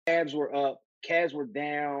Cavs were up. Cavs were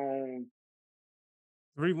down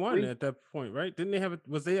 3-1 three. at that point, right? Didn't they have it?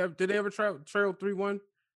 Did they ever trail 3-1?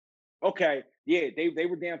 Okay, yeah, they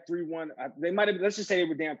were down 3-1. They might have. Let's just say they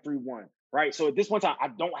were down 3-1. Right. So at this one time, I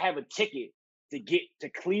don't have a ticket to get to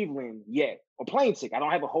Cleveland yet, or plane ticket. I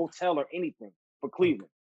don't have a hotel or anything for Okay. Cleveland.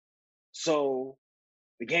 So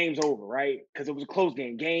the game's over, right? Because it was a close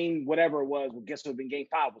game. Game whatever it was. Well, guess what? In game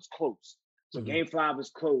five was close. So Mhm. game five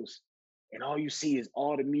was close, and all you see is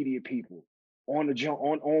all the media people on the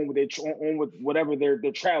on with on with whatever their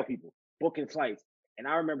travel people booking flights. And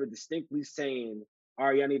I remember distinctly saying, "All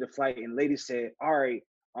right, I need a flight," and lady said, "All right,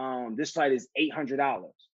 this flight is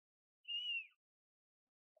 $800."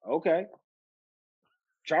 Okay,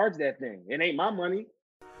 charge that thing. It ain't my money.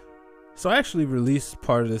 So I actually released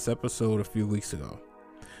part of this episode a few weeks ago.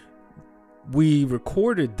 We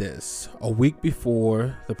recorded this a week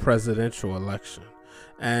before the presidential election,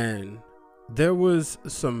 and there was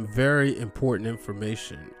some very important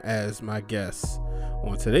information as my guest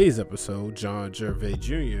on today's episode, John Jervay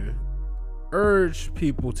Jr., urged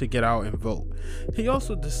people to get out and vote. He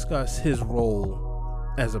also discussed his role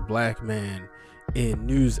as a black man in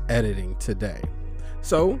news editing today.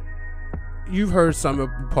 So, you've heard some of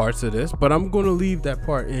parts of this, but I'm going to leave that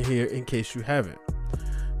part in here in case you haven't.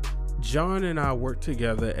 John and I worked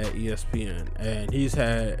together at ESPN, and he's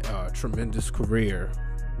had a tremendous career.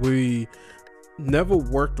 We never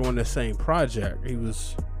worked on the same project. He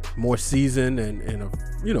was more seasoned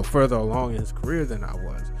and further along in his career than I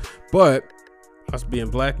was. But us being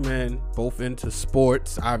black men, both into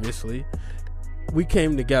sports, obviously, we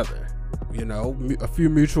came together. A few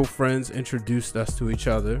mutual friends introduced us to each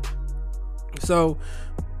other. So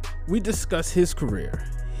we discussed his career.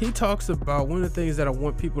 He talks about one of the things that I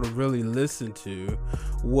want people to really listen to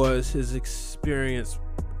was his experience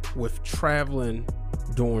with traveling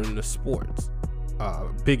during the sports,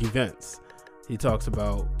 big events. He talks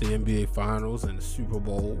about the NBA Finals and the Super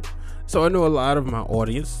Bowl. So I know a lot of my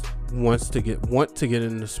audience want to get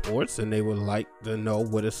into sports, and they would like to know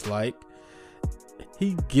what it's like.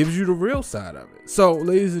 He gives you the real side of it. So,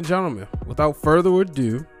 ladies and gentlemen, without further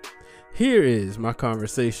ado, here is my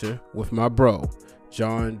conversation with my bro,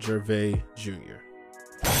 John Jervay Jr.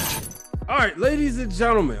 All right, ladies and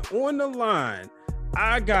gentlemen, on the line,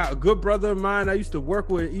 I got a good brother of mine. I used to work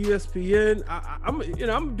with ESPN. I'm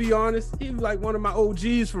gonna be honest. He was like one of my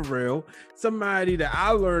OGs for real. Somebody that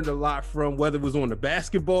I learned a lot from, whether it was on the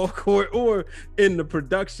basketball court or in the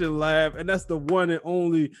production lab. And that's the one and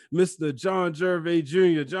only Mr. John Jervay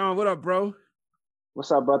Jr. John, what up, bro?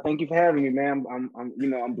 What's up, bro? Thank you for having me, man.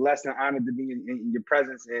 I'm blessed and honored to be in your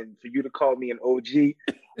presence, and for you to call me an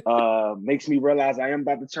OG, makes me realize I am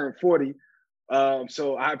about to turn 40.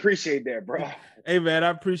 So I appreciate that, bro. Hey man, I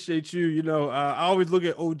appreciate you. I always look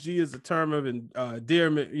at OG as a term of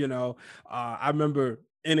endearment. I remember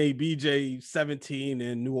NABJ 17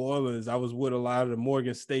 in New Orleans. I was with a lot of the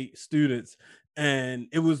Morgan State students, and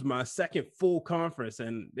it was my second full conference,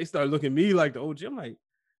 and they started looking at me like the OG. I'm like,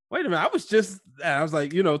 wait a minute, I was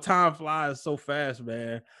like, time flies so fast,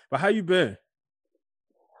 man. But how you been?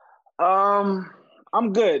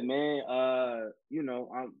 I'm good, man.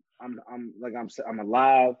 I'm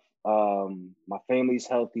alive. My family's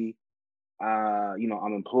healthy.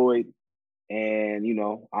 I'm employed, and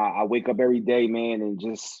I wake up every day, man, and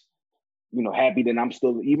just happy that I'm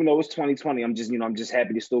still, even though it's 2020, I'm just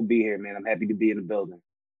happy to still be here, man. I'm happy to be in the building.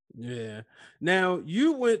 Yeah. Now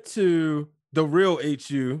you went to the real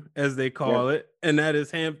HU, as they Yep. call it, and that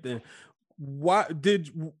is Hampton.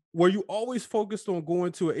 Were you always focused on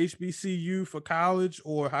going to a HBCU for college,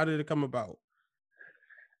 or how did it come about?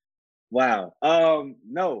 Wow.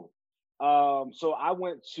 No. So I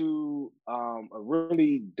went to a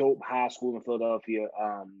really dope high school in Philadelphia.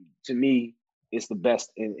 To me, it's the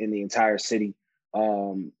best in the entire city.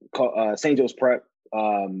 Called St. Joe's Prep.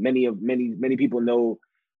 Many people know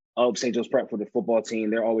of St. Joe's Prep for the football team.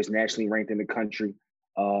 They're always nationally ranked in the country.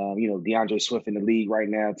 DeAndre Swift in the league right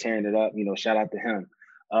now, tearing it up. Shout out to him.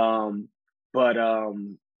 But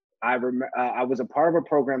I was a part of a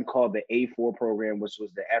program called the A4 program, which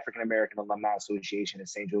was the African American Alumni Association at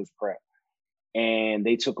St. Joe's Prep. And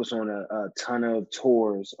they took us on a ton of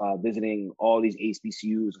tours, visiting all these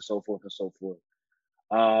HBCUs and so forth and so forth.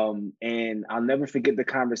 And I'll never forget the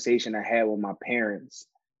conversation I had with my parents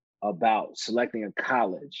about selecting a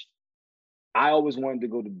college. I always wanted to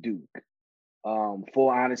go to Duke. Full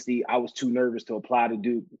honesty, I was too nervous to apply to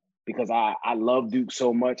Duke because I love Duke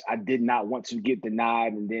so much. I did not want to get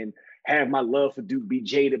denied and then have my love for Duke be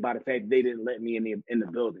jaded by the fact they didn't let me in the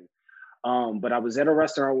building. But I was at a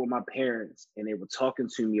restaurant with my parents, and they were talking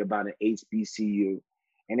to me about an HBCU,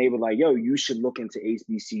 And they were like, yo, you should look into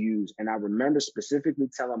HBCUs. And I remember specifically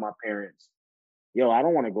telling my parents, yo, I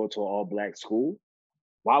don't want to go to an all-black school.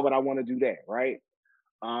 Why would I want to do that, right?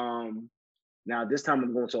 Now this time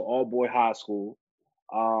I'm going to an all-boy high school.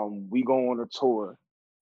 We go on a tour.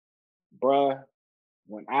 Bruh,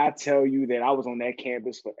 when I tell you that I was on that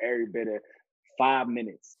campus for every bit of 5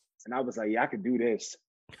 minutes, and I was like, yeah, I could do this.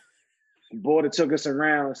 The boy that took us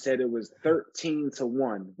around said it was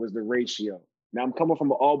 13-1 was the ratio. Now I'm coming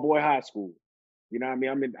from an all-boy high school. You know what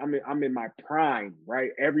I mean? I'm in my prime,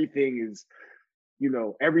 right? Everything is,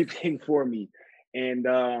 everything for me. And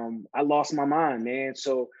I lost my mind, man.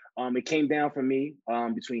 So it came down for me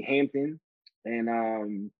between Hampton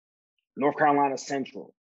and North Carolina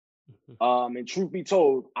Central. And truth be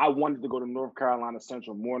told, I wanted to go to North Carolina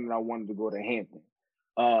Central more than I wanted to go to Hampton.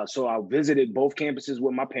 So I visited both campuses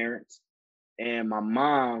with my parents, and my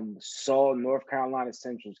mom saw North Carolina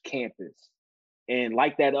Central's campus. And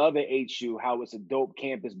like that other HU, how it's a dope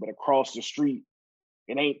campus, but across the street,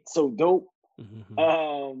 it ain't so dope.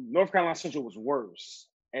 North Carolina Central was worse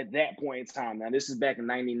at that point in time. Now, this is back in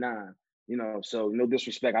 99, so no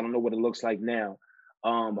disrespect. I don't know what it looks like now.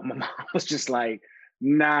 But my mom was just like,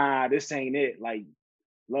 nah, this ain't it. Like,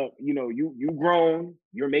 look, you grown,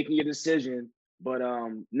 you're making your decision, but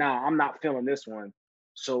nah, I'm not feeling this one.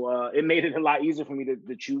 So it made it a lot easier for me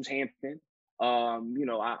to choose Hampton.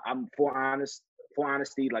 I'm for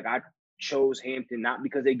honesty, like I chose Hampton not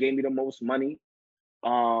because they gave me the most money,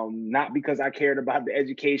 not because I cared about the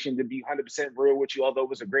education. To be 100% real with you, although it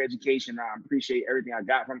was a great education, I appreciate everything I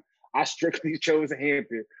got from. I strictly chose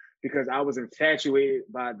Hampton because I was infatuated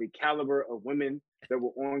by the caliber of women that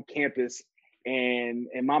were on campus. And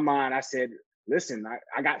in my mind, I said, listen,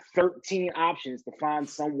 I got 13 options to find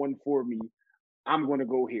someone for me. I'm going to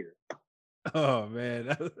go here. Oh,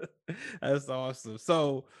 man. That's awesome.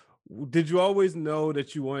 So did you always know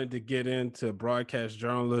that you wanted to get into broadcast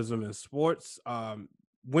journalism and sports?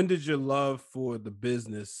 When did your love for the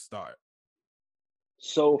business start?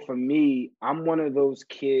 So for me, I'm one of those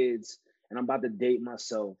kids, and I'm about to date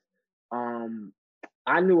myself.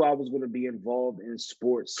 I knew I was going to be involved in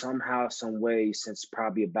sports somehow, some way since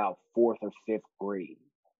probably about 4th or 5th grade.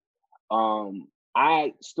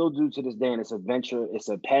 I still do to this day, and it's a venture, it's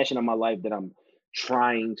a passion of my life that I'm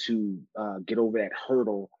trying to get over that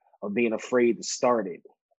hurdle of being afraid to start it,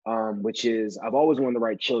 which is I've always wanted to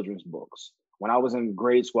write children's books. When I was in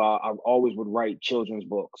grade school, I always would write children's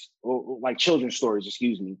books, or like children's stories,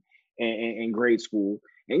 excuse me, in grade school.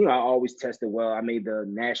 And, I always tested well. I made the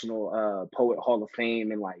National Poet Hall of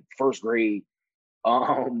Fame in like 1st grade.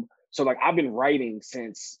 So like I've been writing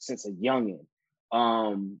since a youngin'.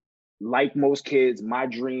 Like most kids, my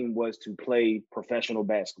dream was to play professional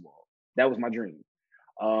basketball. That was my dream.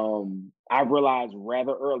 I realized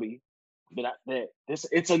rather early that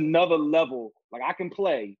it's another level. Like I can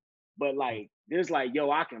play, but like there's like, yo,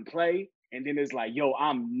 I can play, and then there's like, yo,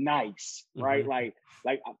 I'm nice, right? Like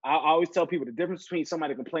I always tell people the difference between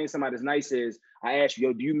somebody can play and somebody that's nice is I ask you,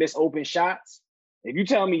 yo, do you miss open shots? If you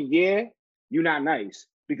tell me yeah, you're not nice,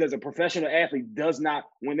 because a professional athlete does not,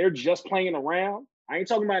 when they're just playing around. I ain't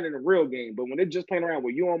talking about in a real game, but when they're just playing around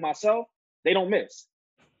with you and myself, they don't miss.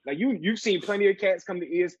 Like you've seen plenty of cats come to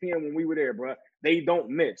ESPN when we were there, bro. They don't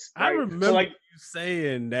miss. Right? I remember so like you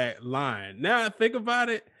saying that line. Now I think about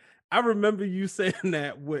it, I remember you saying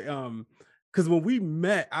that with because when we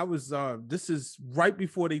met, I was this is right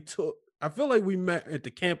before they took. I feel like we met at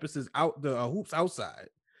the campuses out the hoops outside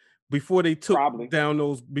before they took probably. down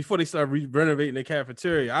those, before they started renovating the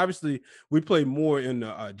cafeteria. Obviously, we played more in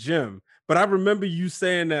the gym, but I remember you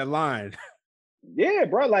saying that line. Yeah,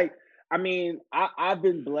 bro. Like, I mean, I've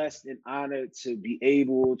been blessed and honored to be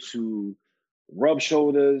able to rub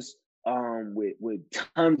shoulders with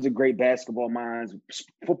tons of great basketball minds,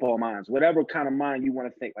 football minds, whatever kind of mind you want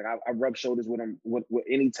to think. Like I rub shoulders with them with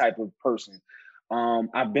any type of person.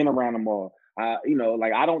 I've been around them all.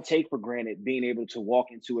 Like I don't take for granted being able to walk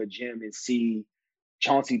into a gym and see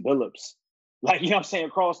Chauncey Billups. Like, I'm saying,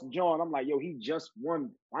 across the joint. I'm like, yo, he just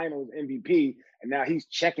won finals MVP, and now he's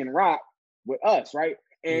checking rock with us, right?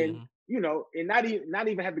 And and not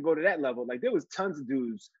even have to go to that level. Like there was tons of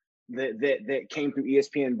dudes that came through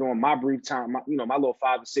ESPN during my brief time, my little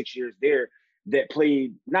 5 or 6 years there, that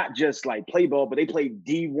played not just like play ball, but they played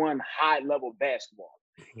D1 high level basketball.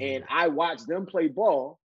 And I watched them play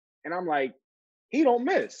ball, and I'm like, he don't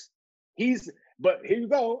miss. But here you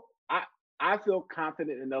go. I feel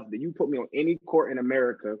confident enough that you put me on any court in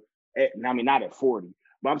America, not at 40,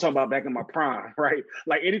 but I'm talking about back in my prime, right?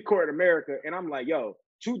 Like any court in America, and I'm like, yo,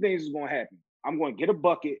 2 things is going to happen. I'm going to get a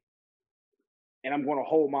bucket, and I'm going to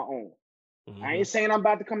hold my own. I ain't saying I'm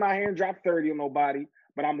about to come out here and drop 30 on nobody,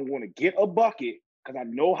 but I'm going to get a bucket because I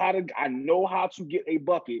know how to get a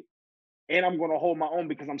bucket, and I'm going to hold my own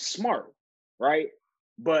because I'm smart, right?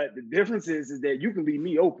 But the difference is that you can leave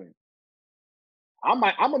me open. I'm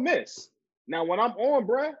a miss. Now when I'm on,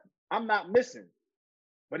 bruh, I'm not missing.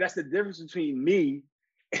 But that's the difference between me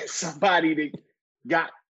and somebody that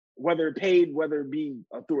got whether it be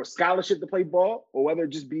through a scholarship to play ball or whether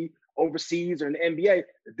it just be overseas or in the NBA.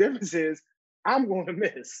 The difference is I'm going to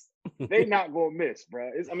miss. They not going to miss,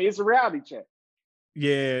 bro. It's a reality check.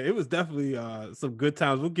 Yeah, it was definitely some good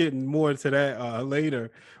times. We'll get more into that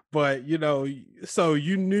later. But so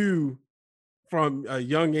you knew from a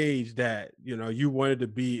young age that you wanted to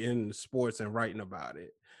be in sports and writing about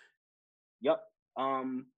it. Yep.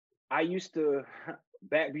 I used to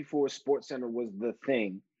back before Sports Center was the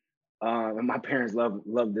thing. And my parents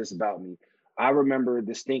love this about me. I remember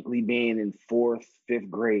distinctly being in 4th, 5th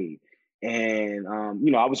grade, and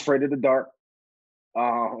I was afraid of the dark.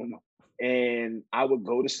 And I would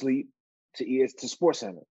go to sleep to Sports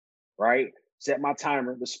Center, right? Set my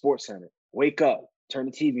timer, the Sports Center. Wake up, turn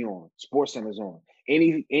the TV on. Sports Center's on.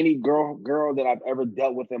 Any girl that I've ever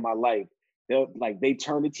dealt with in my life, they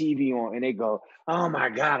turn the TV on and they go, "Oh my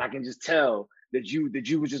God, I can just tell that you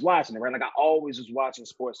was just watching it, right?" Like I always was watching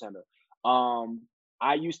Sports Center.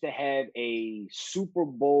 I used to have a Super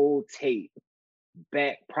Bowl tape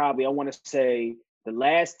back probably, I want to say the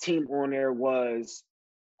last team on there was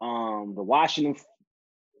the Washington.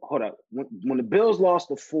 Hold up. When the Bills lost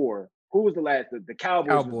to 4, who was the last? The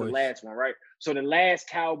Cowboys was the last one, right? So the last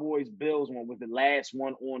Cowboys-Bills one was the last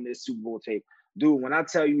one on this Super Bowl tape. Dude, when I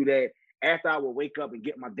tell you that after I would wake up and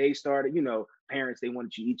get my day started, parents, they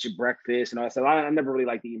wanted you to eat your breakfast and all that stuff. I never really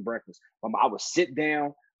liked eating breakfast. I would sit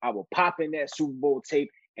down, I would pop in that Super Bowl tape,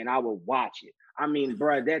 and I would watch it. I mean,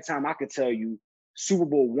 bro, at that time, I could tell you Super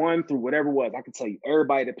Bowl 1 through whatever it was. I could tell you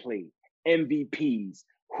everybody that played, MVPs,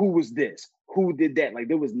 who was this, who did that. Like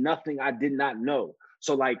there was nothing I did not know.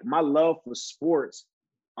 So like my love for sports,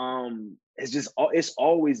 it's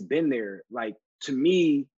always been there. Like to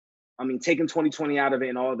me, taking 2020 out of it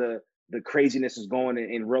and all the craziness is going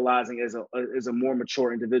and realizing as a more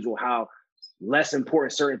mature individual how less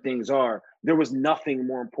important certain things are. There was nothing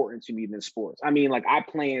more important to me than sports. Like I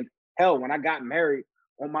planned, hell, when I got married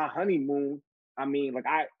on my honeymoon,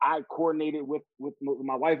 I coordinated with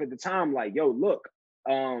my wife at the time, like, yo, look,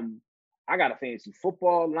 I got a fantasy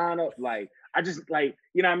football lineup. Like, I just like,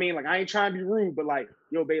 like I ain't trying to be rude, but like,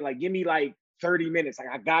 yo, babe, like give me like 30 minutes. Like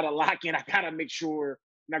I gotta lock in. I gotta make sure.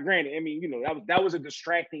 Now, granted, that was a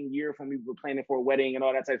distracting year for me. We were planning for a wedding and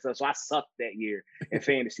all that type of stuff. So I sucked that year in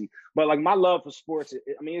fantasy. But like my love for sports,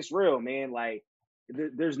 it's real, man. Like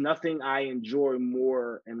there's nothing I enjoy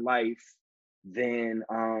more in life than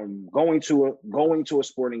going to a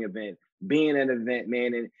sporting event, being an event,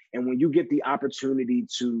 man. And when you get the opportunity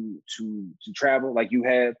to travel like you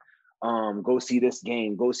have, go see this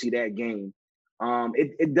game, go see that game,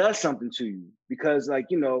 it does something to you because like,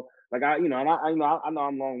 like I know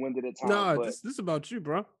I'm long-winded at times. No, but this is about you,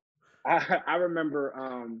 bro. I remember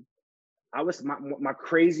I was my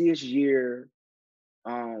craziest year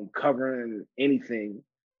covering anything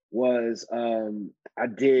was I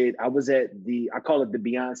was at I call it the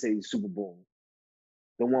Beyonce Super Bowl,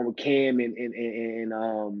 the one with Cam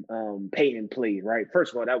and Peyton played, right?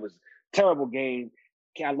 First of all, that was a terrible game.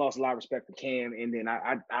 I lost a lot of respect for Cam, and then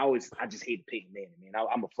I just hated Peyton Manning, man.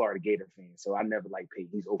 I'm a Florida Gator fan, so I never liked Peyton.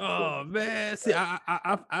 He's over. Oh man, see,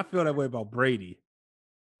 I feel that way about Brady.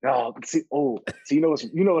 Oh, see, you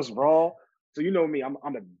know what's raw. So you know me, I'm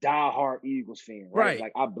a diehard Eagles fan, right?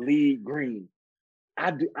 Like I bleed green.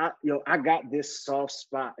 I got this soft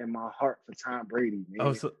spot in my heart for Tom Brady, man.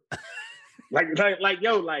 Oh, so like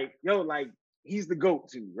he's the GOAT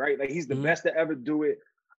too, right? Like he's the best to ever do it.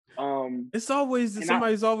 It's always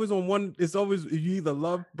somebody's always on one. It's always you either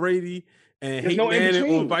love Brady and hate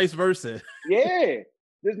Manning or vice versa. Yeah,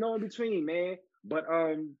 there's no in between, man. But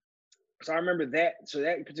so I remember that. So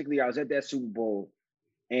that particularly, I was at that Super Bowl,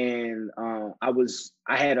 and I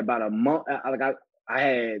had about a month. I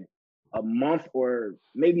had a month or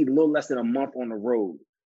maybe a little less than a month on the road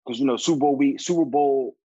because Super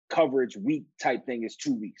Bowl coverage week type thing is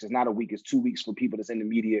 2 weeks. It's not a week. It's 2 weeks for people that's in the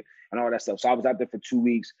media and all that stuff. So I was out there for 2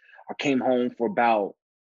 weeks. I came home for about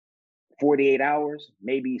 48 hours,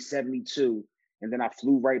 maybe 72, and then I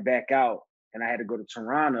flew right back out, and I had to go to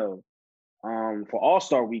Toronto for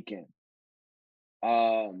All-Star Weekend.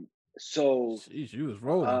 So jeez, you was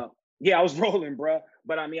rolling. Yeah, I was rolling, bro.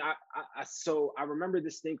 But I remember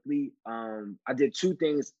distinctly. I did 2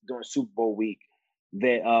 things during Super Bowl week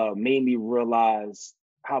that made me realize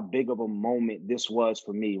how big of a moment this was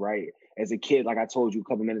for me. Right, as a kid, like I told you a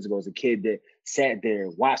couple minutes ago, as a kid that sat there,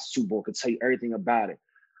 watched Super Bowl, could tell you everything about it.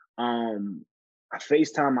 I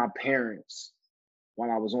FaceTime my parents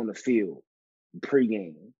while I was on the field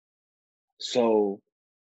pregame. So,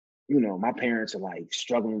 my parents are like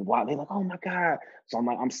struggling. They're like, oh my God. So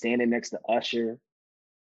I'm standing next to Usher.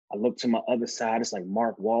 I look to my other side. It's like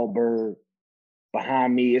Mark Wahlberg.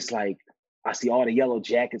 Behind me, it's like I see all the yellow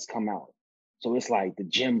jackets come out. So it's like the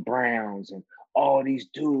Jim Browns and all these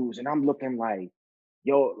dudes. And I'm looking like,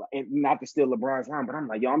 yo, and not to steal LeBron's line, but I'm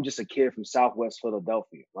like, yo, I'm just a kid from Southwest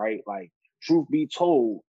Philadelphia, right? Like, truth be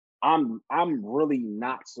told, I'm really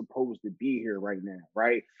not supposed to be here right now,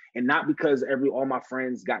 right? And not because all my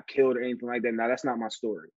friends got killed or anything like that. Now, that's not my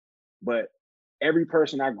story. But every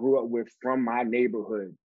person I grew up with from my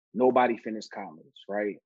neighborhood, nobody finished college,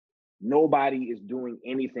 right? Nobody is doing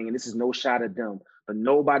anything, and this is no shot at them, but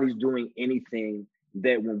nobody's doing anything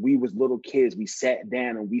that when we was little kids, we sat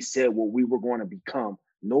down and we said what we were going to become.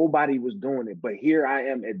 Nobody was doing it. But here I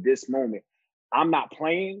am at this moment. I'm not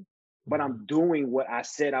playing, but I'm doing what I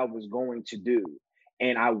said I was going to do.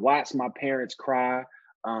 And I watched my parents cry.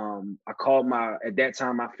 I called at that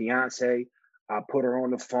time, my fiance. I put her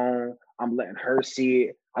on the phone. I'm letting her see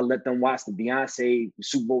it. I let them watch the Beyonce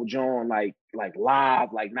Super Bowl John like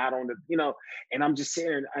live, like not on the, and I'm just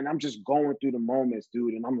sitting and I'm just going through the moments,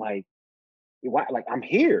 dude. And I'm like I'm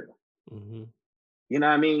here. Mm-hmm. You know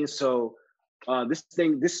what I mean? So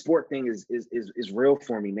this sport thing is real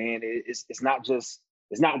for me, man. It's not just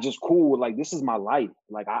cool. Like, this is my life.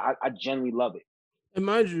 Like, I genuinely love it. And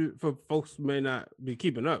mind you, for folks who may not be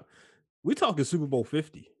keeping up, we talking Super Bowl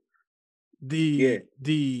 50.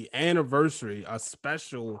 The anniversary, a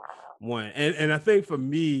special one. And I think for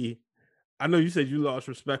me, I know you said you lost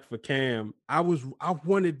respect for Cam. I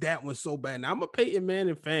wanted that one so bad. Now, I'm a Peyton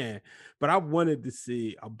Manning fan, but I wanted to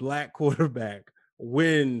see a black quarterback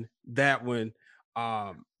win that one.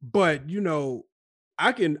 But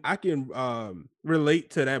I can relate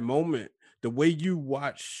to that moment, the way you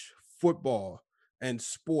watch football and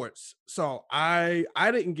sports. So I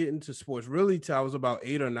didn't get into sports really till I was about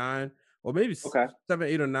 8 or 9, or maybe 7,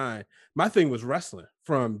 8 or 9. My thing was wrestling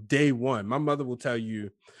from day one. My mother will tell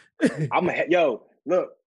you.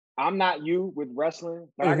 Look, I'm not you with wrestling,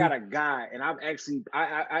 but I got a guy, and I actually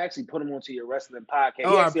put him onto your wrestling podcast.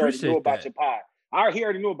 Oh, He I actually already knew about that. your pod. He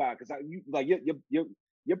already knew about it because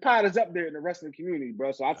your pod is up there in the wrestling community,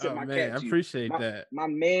 bro. So I tip my cap to you. I appreciate that. My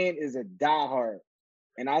man is a diehard,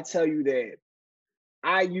 and I'll tell you that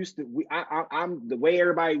I used to. I'm the way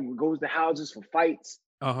everybody goes to houses for fights.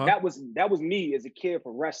 Uh-huh. That was me as a kid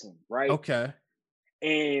for wrestling, right? Okay.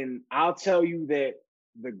 And I'll tell you that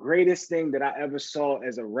the greatest thing that I ever saw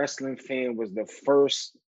as a wrestling fan was the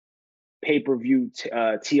first pay-per-view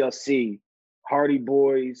TLC, Hardy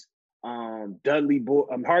Boys, Hardy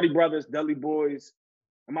Brothers, Dudley Boys.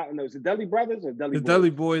 Is it Dudley Brothers or Dudley the Boys?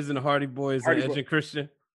 Dudley Boys and the Hardy Boys and Edge and Christian.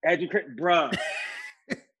 Bruh.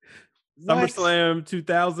 SummerSlam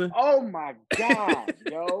 2000. Oh my God,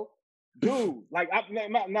 yo. Dude, like,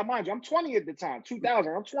 now mind you, I'm 20 at the time,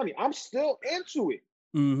 2000, I'm 20. I'm still into it.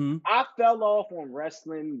 Mm-hmm. I fell off on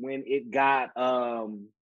wrestling when it got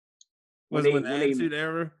when the Attitude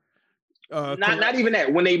Era? Not even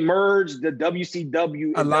that. When they merged the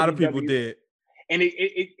WCW, a lot of people did, and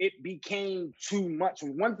it became too much.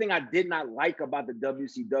 One thing I did not like about the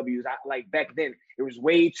WCW is back then it was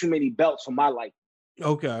way too many belts for my liking.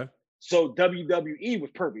 Okay. So WWE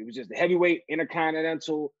was perfect. It was just the heavyweight,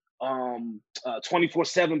 intercontinental,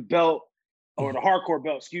 24/7 belt, or the hardcore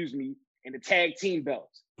belt, excuse me, and the tag team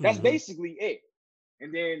belts. That's basically it.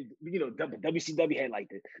 And then WCW had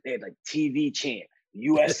they had TV champ,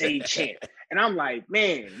 USA champ, and I'm like,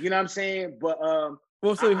 man, you know what I'm saying? But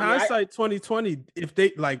well, so hindsight 2020, if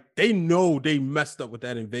they know they messed up with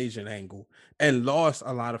that invasion angle and lost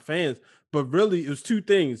a lot of fans, but really it was two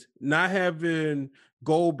things: not having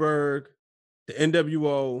Goldberg, the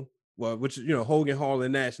NWO, which Hogan, Hall,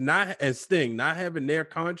 and Nash, and Sting, not having their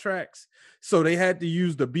contracts, so they had to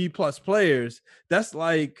use the B+ players. That's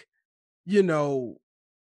like, them,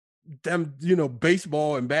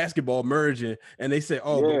 baseball and basketball merging, and they say,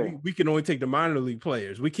 but we can only take the minor league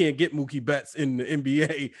players. We can't get Mookie Betts in the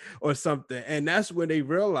NBA or something. And that's when they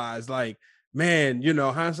realized, like, man,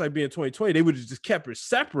 hindsight being 2020, they would have just kept it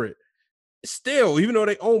separate. Still, even though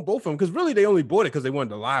they own both of them, because really they only bought it because they wanted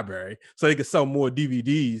the library so they could sell more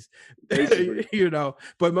DVDs,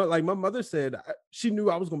 But my mother said she knew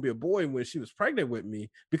I was going to be a boy when she was pregnant with me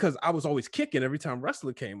because I was always kicking every time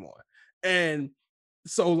wrestling came on. And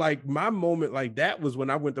so, like, my moment like that was when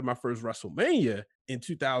I went to my first WrestleMania in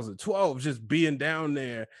 2012, just being down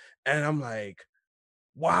there. And I'm like,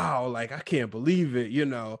 wow, like I can't believe it,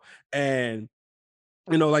 and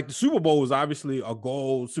like the Super Bowl is obviously a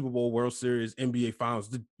goal, Super Bowl, World Series, NBA Finals.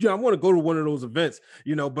 I want to go to one of those events,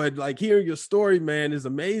 but like hearing your story, man, is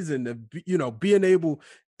amazing. Being able,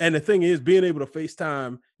 and the thing is, being able to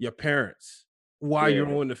FaceTime your parents while Yeah,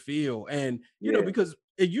 you're on the field. And, yeah, because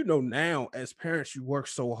now as parents, you work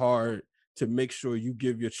so hard to make sure you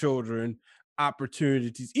give your children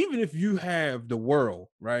opportunities, even if you have the world,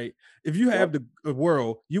 right? If you have yep, the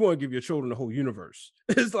world, you want to give your children the whole universe.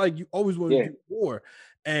 It's like you always want to yeah. do more,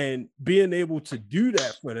 and being able to do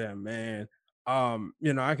that for them, man,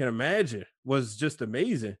 I can imagine was just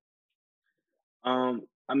amazing.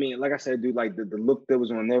 I mean, like I said, dude, like the look that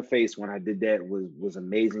was on their face when I did that was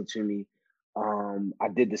amazing to me. I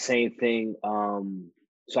did the same thing.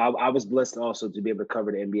 So I was blessed also to be able to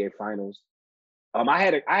cover the NBA finals.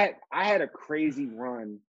 I had a crazy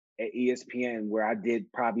run at ESPN where I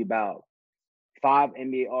did probably about 5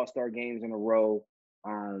 NBA All-Star games in a row.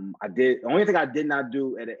 The only thing I did not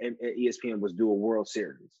do at ESPN was do a World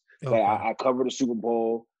Series, but Okay. I covered the Super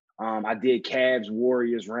Bowl. I did Cavs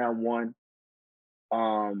Warriors round one.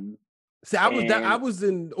 Um, See, I and was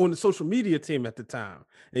in on the social media team at the time,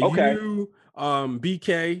 and okay,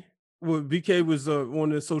 BK, well, BK was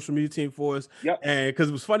on the social media team for us, yep, and because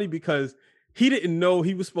it was funny because he didn't know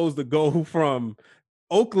he was supposed to go from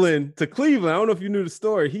Oakland to Cleveland. I don't know if you knew the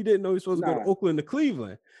story. He didn't know he was supposed to go to nah, Oakland to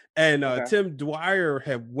Cleveland, and okay, Tim Dwyer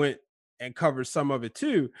had went and covered some of it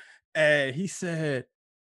too, and he said,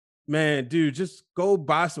 man, dude, just go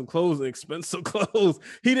buy some clothes and expensive clothes.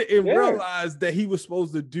 He didn't yeah. realize that he was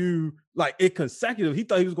supposed to do like it consecutive. He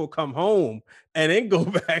thought he was gonna come home and then go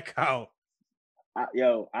back out.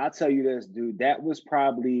 I'll tell you this, dude. That was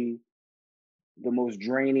probably the most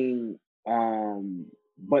draining,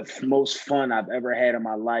 but most fun I've ever had in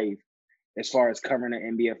my life as far as covering the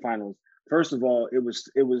NBA Finals. First of all, it was.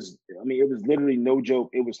 I mean, it was literally no joke.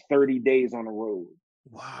 It was 30 days on the road.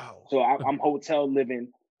 Wow. So I'm hotel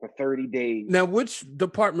living for 30 days. Now, which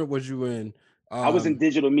department was you in? I was in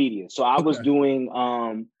digital media, so I was Okay. doing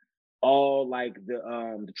all like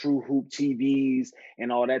the True Hoop TVs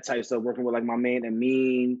and all that type of stuff, working with like my man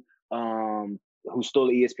Amin, who's still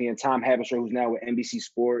at ESPN, Tom Haberstroh, who's now with NBC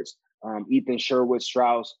Sports, Ethan Sherwood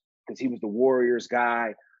Strauss, because he was the Warriors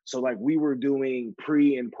guy. So like we were doing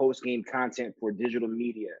pre and post game content for digital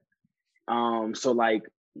media. So like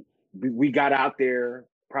we got out there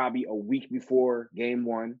probably a week before game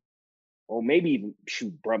one, or maybe even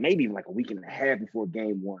shoot, bro, maybe even like a week and a half before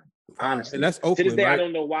game one. Wow. And Honestly, that's to this Oakland, day, I right?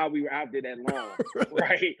 don't know why we were out there that long,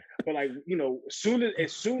 right? But like,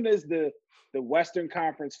 as soon as the Western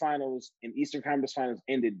Conference Finals and Eastern Conference Finals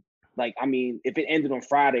ended, like, I mean, if it ended on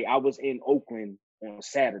Friday, I was in Oakland on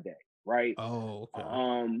Saturday, right? Oh, okay.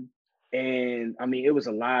 Um, and I mean, it was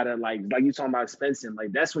a lot of like you talking about expensing.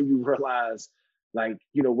 Like that's when you realize, like,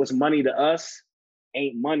 what's money to us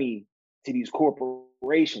ain't money to these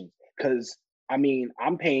corporations. Because I mean,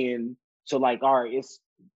 I'm paying. So like, all right, it's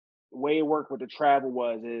the way it worked with the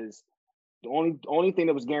travel is the only thing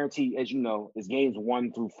that was guaranteed, as you know, is games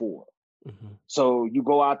 1 through 4. Mhm. So you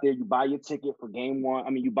go out there, you buy your ticket for game one. I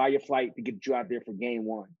mean, you buy your flight to get you out there for game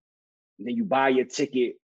one. And then you buy your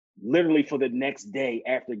ticket literally for the next day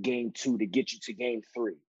after game two to get you to game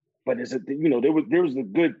three. But there was a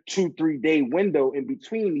good 2-3 day window in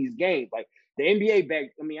between these games. Like the NBA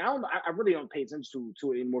back, I mean, I really don't pay attention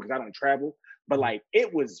to it anymore because I don't travel. But Mhm. like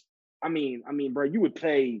it was, I mean, bro, you would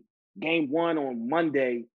play game one on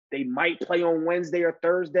Monday. They might play on Wednesday or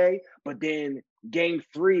Thursday, but then game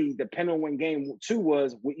three, depending on when game two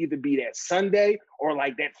was, would either be that Sunday or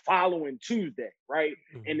like that following Tuesday, right?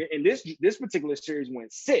 And Mhm. and this particular series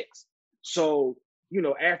went 6. So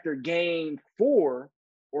after game 4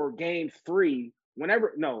 or game 3,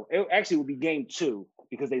 whenever no, it actually would be game 2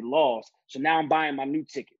 because they lost. So now I'm buying my new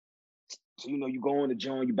ticket. So you go on the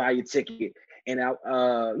joint, you buy your ticket, and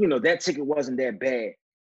that ticket wasn't that bad.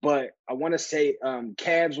 But I want to say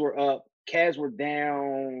Cavs were up, Cavs were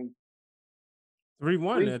down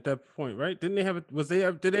 3-1 three. at that point, right? Didn't they have it?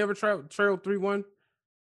 Did they ever trail 3-1?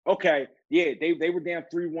 Okay, yeah, they were down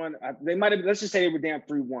 3-1. They might have. Let's just say they were down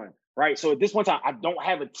 3-1. Right. So at this one time, I don't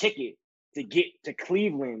have a ticket to get to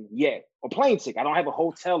Cleveland yet, or plane ticket. I don't have a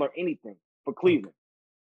hotel or anything for Okay. Cleveland.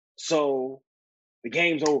 So the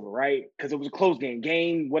game's over, right? Because it was a close game.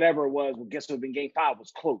 Game whatever it was, well, guess what? Been game 5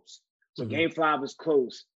 was close. So Mhm. game 5 was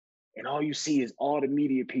close, and all you see is all the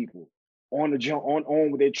media people on the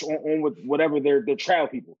on with on with whatever their travel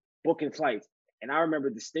people booking flights. And I remember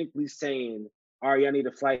distinctly saying, "All right, I need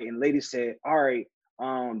a flight," and the lady said, "All right,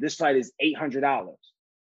 this flight is $800."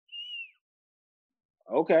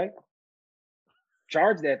 Okay,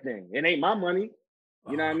 charge that thing. It ain't my money.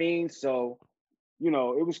 You know what I mean? So,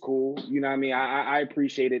 it was cool. You know what I mean? I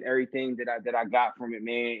appreciated everything that I got from it,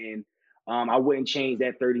 man. And I wouldn't change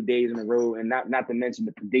that 30 days in a row, and not to mention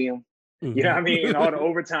the per diem. You know what I mean? And all the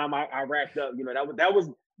overtime I racked up.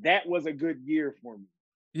 That was a good year for me.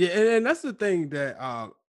 Yeah, and that's the thing that I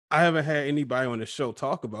haven't had anybody on the show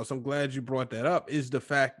talk about. So I'm glad you brought that up. Is the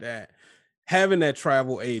fact that having that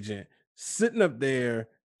travel agent sitting up there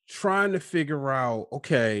trying to figure out,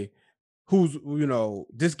 okay, who's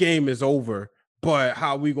this game is over, but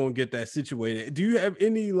how we gonna get that situated? Do you have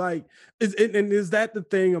any like is that the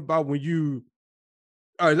thing about when you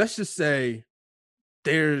all right, let's just say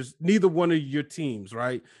there's neither one of your teams,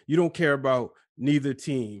 right? You don't care about neither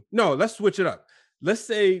team. No, let's switch it up. Let's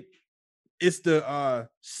say it's the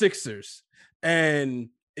Sixers and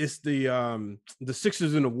it's the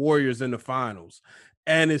Sixers and the Warriors in the finals,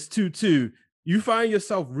 and it's 2-2. You find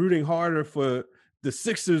yourself rooting harder for the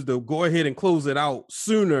Sixers to go ahead and close it out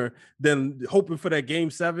sooner than hoping for that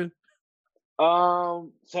game 7.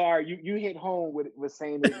 Sorry, you hit home with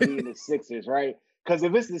saying it being the Sixers, right? Because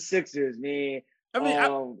if it's the Sixers, man, I mean,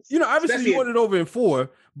 obviously you want it over in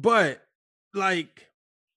 4, but like,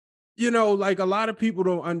 like a lot of people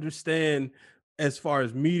don't understand as far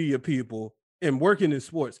as media people and working in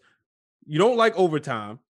sports. You don't like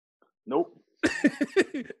overtime. Nope.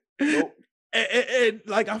 Nope. And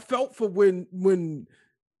like I felt for when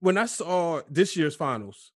I saw this year's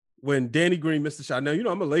finals when Danny Green missed the shot. Now,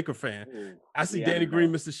 I'm a Laker fan. Ooh, I see Danny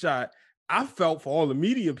Green miss the shot. I felt for all the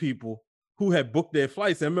media people who had booked their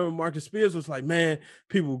flights. I remember Marcus Spears was like, man,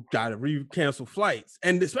 people got to cancel flights.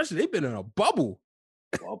 And especially they've been in a bubble.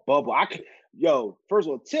 A bubble. First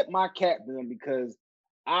of all, tip my cap to them because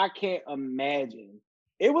I can't imagine.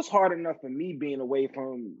 It was hard enough for me being away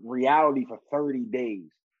from reality for 30 days.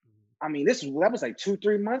 I mean, that was like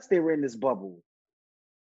 2-3 months they were in this bubble.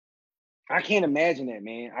 I can't imagine that,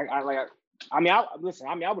 man. I would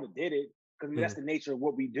have did it because that's the nature of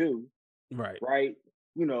what we do. Right. Right.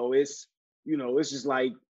 It's just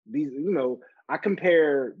like these, I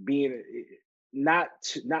compare being not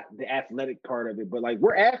the athletic part of it, but like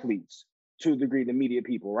we're athletes to a degree, the media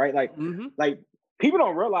people, right? Like, like people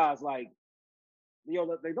don't realize like,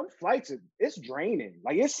 those flights it's draining.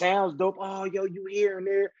 Like it sounds dope. Oh, you here and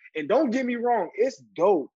there. And don't get me wrong, it's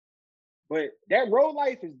dope. But that road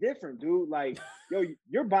life is different, dude. Like,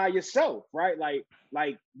 you're by yourself, right? Like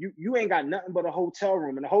you ain't got nothing but a hotel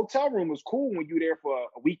room. And the hotel room was cool when you there for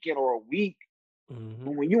a weekend or a week.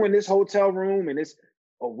 But when you in this hotel room and it's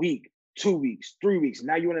a week, 2 weeks, 3 weeks,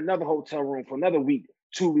 now you're in another hotel room for another week,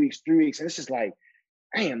 2 weeks, 3 weeks. And it's just like,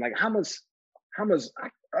 man, like how much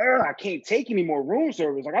I can't take any more room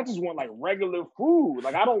service. Like I just want like regular food.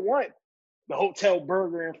 Like I don't want the hotel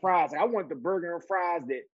burger and fries. Like I want the burger and fries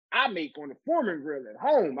that I make on the Foreman grill at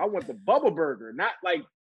home. I want the Bubba burger, not like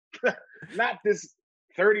not this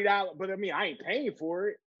 $30. But I mean, I ain't paying for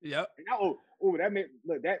it. Yep. That meant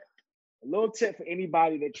that a little tip for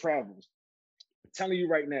anybody that travels. I'm telling you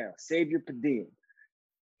right now, save your per diem.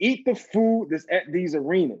 Eat the food that's at these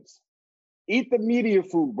arenas. Eat the media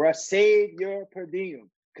food, bruh. Save your per diem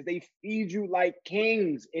because they feed you like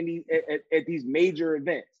kings at these major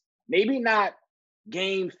events. Maybe not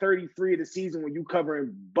game 33 of the season when you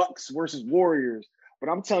covering Bucks versus Warriors, but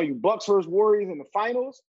I'm telling you, Bucks versus Warriors in the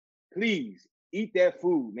finals, please eat that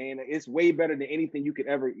food, man. It's way better than anything you could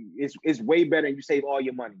ever eat. It's way better and you save all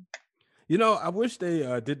your money. I wish they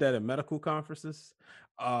did that at medical conferences.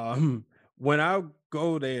 When I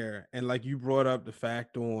go there and like you brought up the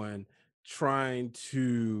fact on trying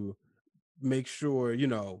to make sure,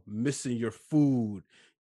 missing your food,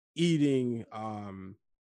 eating,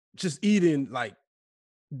 just eating like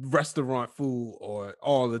restaurant food or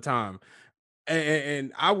all the time.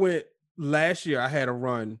 And I went last year, I had a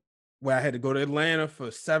run where I had to go to Atlanta for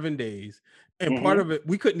 7 days. And part of it,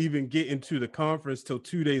 we couldn't even get into the conference till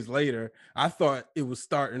 2 days later. I thought it was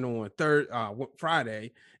starting on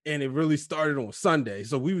Friday, and it really started on Sunday.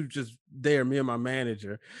 So we were just there, me and my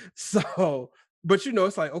manager. So, but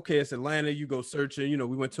it's like, okay, it's Atlanta. You go searching.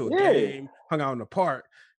 We went to a game, hung out in the park.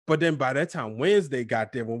 But then by that time, Wednesday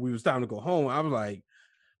got there when we was time to go home. I was like,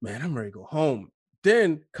 man, I'm ready to go home.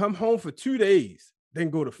 Then come home for 2 days,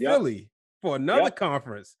 then go to Philly for another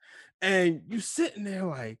conference. And you sitting there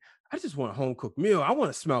like, I just want a home cooked meal. I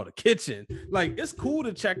want to smell the kitchen. Like it's cool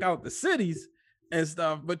to check out the cities and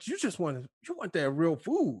stuff, but you want that real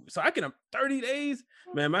food. So I can 30 days,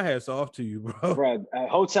 man, my hat's off to you, bro. Bro,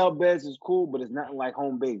 hotel beds is cool, but it's nothing like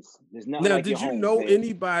home base. There's nothing now, like did you know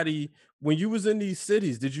anybody when you was in these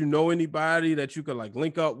cities? Did you know anybody that you could like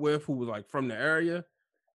link up with who was like from the area?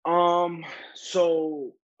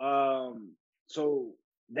 So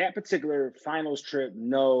that particular finals trip,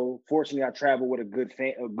 no. Fortunately, I traveled with a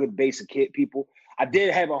good base of people. I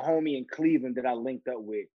did have a homie in Cleveland that I linked up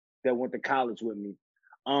with that went to college with me.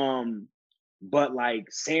 But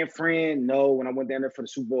like San Fran, no. When I went down there for the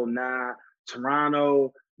Super Bowl, nah.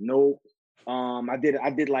 Toronto, no. I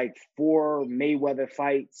did like 4 Mayweather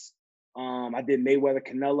fights. I did Mayweather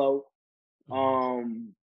Canelo.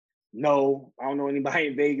 No, I don't know anybody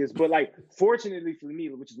in Vegas, but like fortunately for me,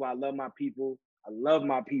 which is why I love my people. I love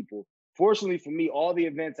my people. Fortunately for me, all the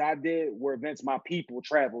events I did were events my people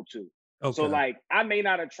traveled to. Okay. So like I may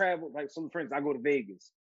not have traveled, like some friends, I go to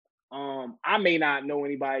Vegas. I may not know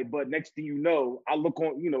anybody, but next thing you know, I look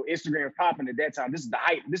on, Instagram popping at that time. This is the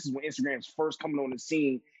hype. This is when Instagram's first coming on the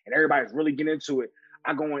scene and everybody's really getting into it.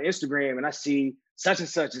 I go on Instagram and I see such and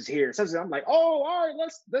such is here. I'm like, oh, all right,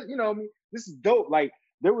 this is dope. Like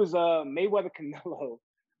there was Mayweather Canelo.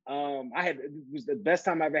 It was the best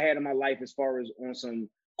time I ever had in my life as far as on some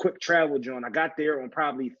quick travel joint. I got there on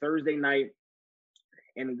probably Thursday night,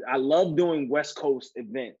 and I love doing West Coast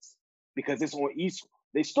events because it's on East.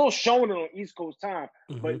 They still showing it on East Coast time,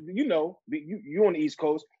 but you on the East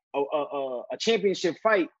Coast, a championship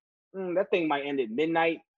fight, that thing might end at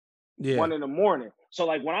midnight, 1 a.m. So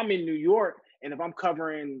like when I'm in New York, and if I'm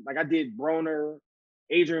covering, like I did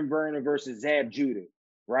Adrian Broner versus Zab Judah,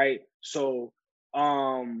 right? So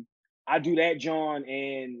I do that, John,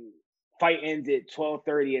 and fight ends at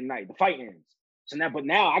 12:30 at night. The fight ends. So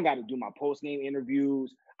now I got to do my post-game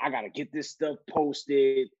interviews. I got to get this stuff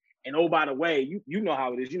posted. And oh, by the way, you know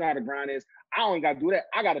how it is. You know how the grind is. I only got to do that.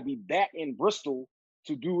 I got to be back in Bristol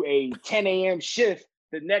to do a 10 a.m. shift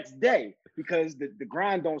the next day because the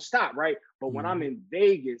grind don't stop, right? But when I'm in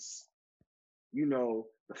Vegas, the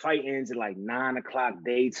fight ends at like 9 o'clock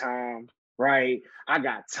daytime, right? I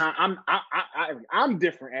got time. I'm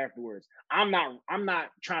different afterwards. I'm not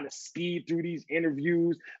trying to speed through these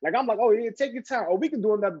interviews. Like I'm like, oh yeah, take your time. Oh, we can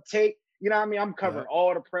do another take. You know what I mean? I'm covering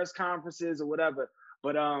all the press conferences or whatever.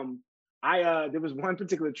 But there was one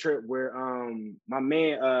particular trip where my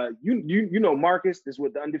man, you know Marcus, this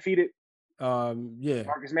with the Undefeated. Yeah.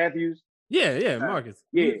 Marcus Matthews. Yeah, Marcus.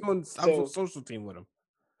 Yeah. I was on social team with him.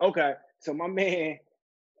 Okay. So my man,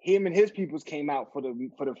 him and his peoples came out for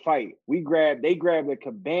the fight. They grabbed a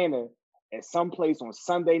cabana at some place on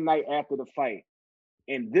Sunday night after the fight.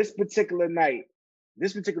 And this particular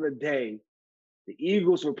day, the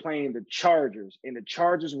Eagles were playing the Chargers, and the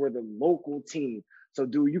Chargers were the local team. So,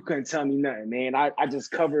 dude, you couldn't tell me nothing, man. I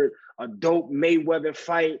just covered a dope Mayweather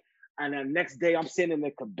fight. And the next day, I'm sitting in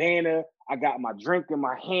the cabana. I got my drink in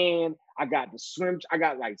my hand. I got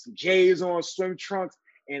like some J's on, swim trunks.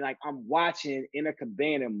 And like I'm watching in a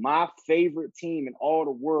cabana my favorite team in all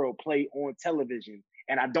the world play on television.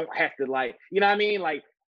 And I don't have to like, you know what I mean? Like,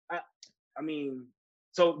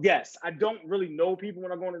 so yes, I don't really know people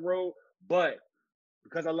when I go on the road, but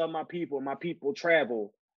because I love my people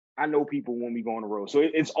travel, I know people when we go on the road. So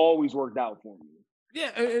it's always worked out for me.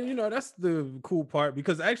 Yeah, and that's the cool part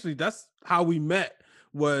because actually that's how we met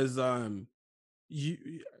was shout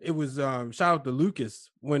out to Lucas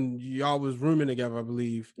when y'all was rooming together, I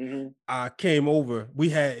believe. I came over.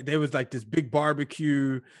 There was like this big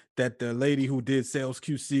barbecue that the lady who did sales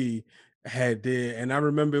QC did, and I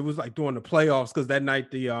remember it was like during the playoffs because that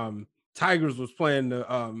night the Tigers was playing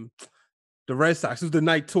the Red Sox. It was the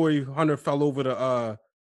night Torrey Hunter fell over the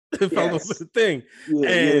thing.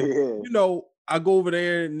 I go over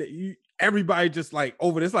there and everybody just like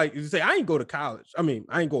over this, like you say, I ain't go to college. I mean,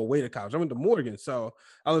 I ain't go away to college. I went to Morgan, so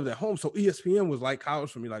I lived at home. So ESPN was like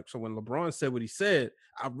college for me. Like, so when LeBron said what he said,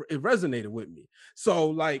 it resonated with me. So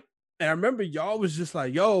like, and I remember y'all was just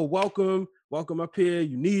like, yo, welcome up here.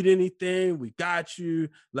 You need anything, we got you.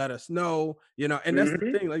 Let us know, and that's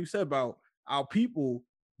the thing, like you said about our people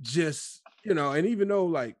just, and even though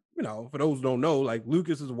like, for those who don't know, like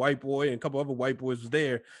Lucas is a white boy and a couple other white boys was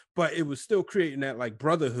there, but it was still creating that like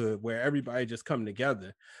brotherhood where everybody just come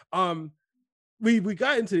together. We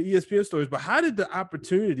got into the ESPN stories, but how did the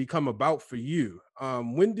opportunity come about for you?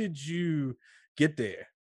 When did you get there?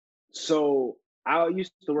 So I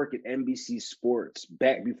used to work at NBC Sports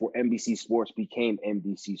back before NBC Sports became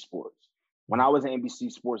NBC Sports. When I was at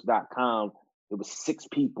NBCSports.com, there was 6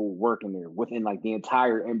 people working there within like the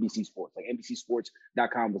entire NBC Sports. Like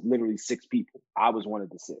NBCSports.com was literally 6 people. I was one of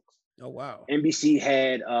the 6. Oh, wow. NBC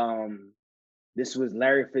had, this was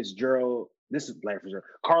Larry Fitzgerald.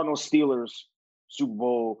 Cardinals Steelers Super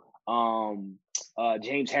Bowl.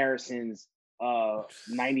 James Harrison's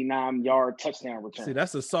 99-yard touchdown return. See,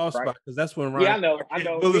 that's a soft spot because that's when Ryan. Yeah, I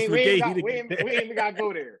know. We ain't even got to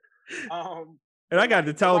go there. And I got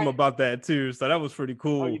to tell him right. about that too. So that was pretty Oh,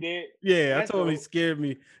 cool. you did? Yeah, I That's told him he dope. scared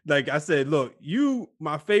me. Like I said, look, you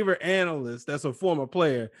my favorite analyst that's a former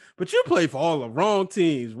player, but you play for all the wrong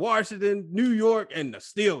teams, Washington, New York, and the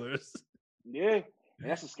Steelers. Yeah, and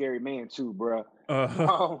that's a scary man too, bro.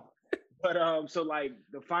 Uh-huh. Um, but so like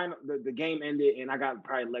the game ended, and I got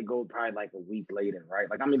probably let go probably like a week later, right?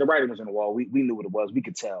 Like I mean, the writing was on the wall. We knew what it was. We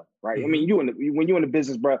could tell, right? I mean, when you in the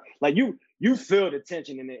business, bro, like you feel the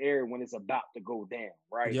tension in the air when it's about to go down,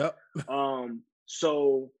 right? Yep.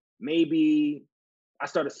 So maybe I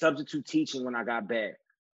started substitute teaching when I got back,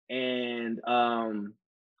 and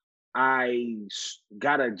I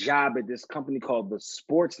got a job at this company called the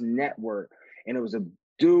Sports Network, and it was a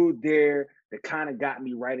dude there that kind of got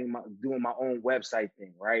me doing my own website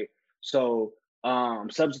thing, right? So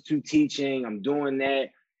substitute teaching, I'm doing that,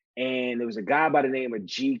 and there was a guy by the name of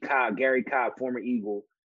G. Cobb, Gary Cobb, former Eagle,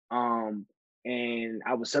 and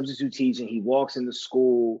I was substitute teaching. He walks into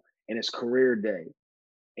school, and it's career day,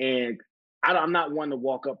 and I'm not one to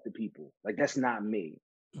walk up to people, like that's not me.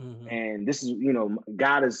 And this is,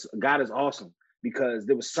 God is awesome, because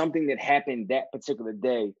there was something that happened that particular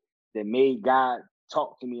day that made God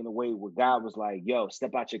talk to me in a way where God was like, yo,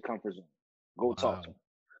 step out your comfort zone, go talk to him.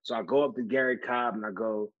 So I go up to Gary Cobb and I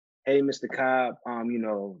go, hey, Mr. Cobb,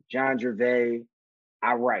 John Jervay,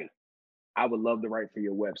 I write. I would love to write for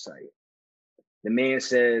your website. The man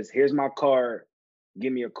says, here's my card,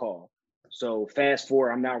 give me a call. So fast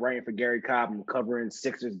forward, I'm now writing for Gary Cobb. I'm covering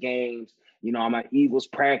Sixers games. I'm at Eagles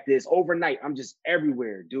practice overnight. I'm just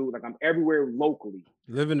everywhere, dude. Like I'm everywhere locally.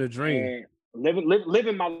 Living a dream. And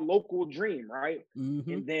living my local dream, right?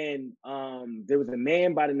 And then there was a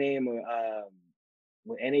man by the name of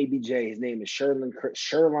with NABJ. His name is Sherlin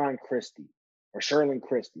Christie,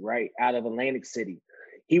 right? Out of Atlantic City.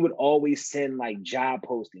 He would always send like job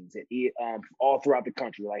postings all throughout the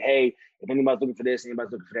country. Like, hey, if anybody's looking for this,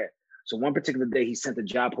 anybody's looking for that. So one particular day, he sent a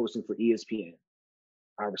job posting for ESPN.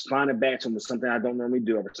 I responded back to him with something I don't normally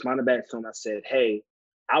do. I responded back to him. I said, hey,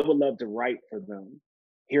 I would love to write for them.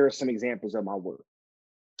 Here are some examples of my work.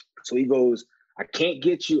 So he goes, I can't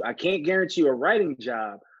guarantee you a writing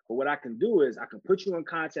job, but what I can do is I can put you in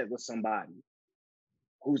contact with somebody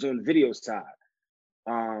who's on the video side.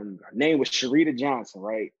 Her name was Sharita Johnson,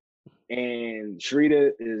 right? And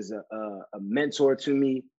Sharita is a mentor to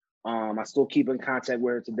me. I still keep in contact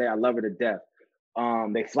with her today. I love her to death.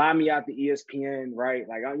 They fly me out to ESPN, right?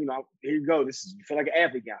 Like, here you go. You feel like an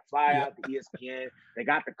athlete guy. Fly out to ESPN. They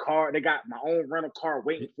got the car. They got my own rental car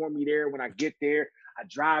waiting for me there. When I get there, I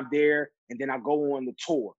drive there, and then I go on the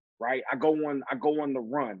tour, right? I go on the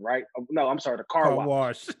run, right? No, I'm sorry, the car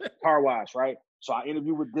wash. Car wash, right? So I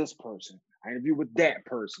interview with this person. I interview with that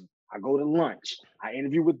person. I go to lunch. I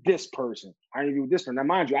interview with this person. I interview with this person. Now,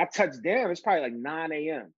 mind you, I touch down. It's probably like 9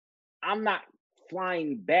 a.m. I'm not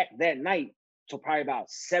flying back that night till probably about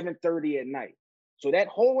 7:30 at night. So that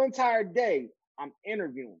whole entire day, I'm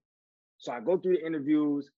interviewing. So I go through the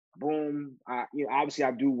interviews. Boom. Obviously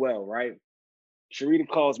I do well, right? Sharita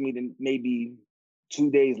calls me maybe 2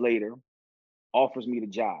 days later, offers me the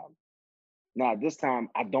job. Now, this time,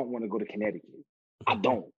 I don't want to go to Connecticut. I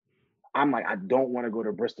don't. I'm like, I don't want to go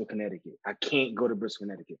to Bristol, Connecticut. I can't go to Bristol,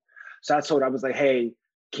 Connecticut. So I was like, hey,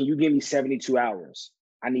 can you give me 72 hours?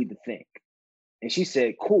 I need to think. And she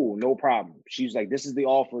said, cool, no problem. She was like, this is the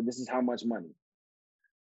offer. This is how much money.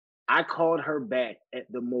 I called her back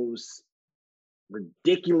at the most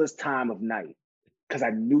ridiculous time of night because I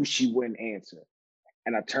knew she wouldn't answer.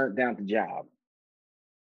 And I turned down the job.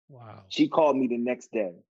 Wow. She called me the next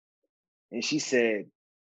day and she said,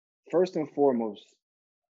 first and foremost,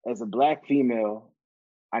 as a Black female,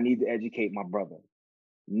 I need to educate my brother.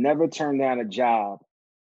 Never turn down a job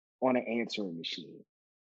on an answering machine.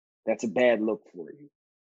 That's a bad look for you.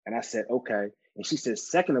 And I said, okay. And she said,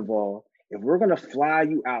 second of all, if we're going to fly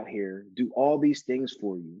you out here, do all these things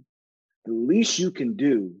for you, the least you can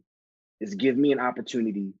do is give me an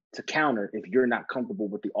opportunity to counter if you're not comfortable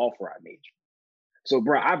with the offer I made you. So,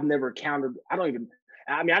 bro, I've never countered. I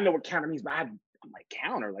know what counter means, but I'm like,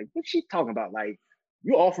 counter? Like, what's she talking about? Like,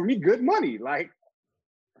 you offer me good money. Like,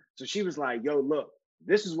 so she was like, yo, look,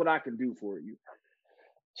 this is what I can do for you.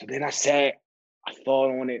 So then I sat, I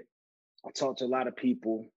thought on it. I talked to a lot of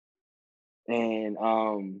people, and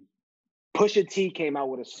Pusha T came out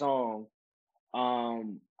with a song.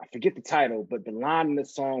 I forget the title, but the line in the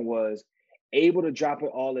song was, able to drop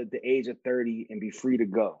it all at the age of 30 and be free to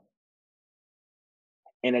go.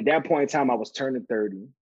 And at that point in time, I was turning 30.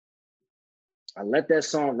 I let that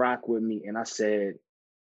song rock with me, and I said,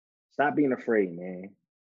 stop being afraid, man.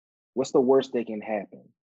 What's the worst that can happen?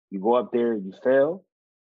 You go up there, you fail?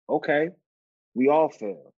 Okay, we all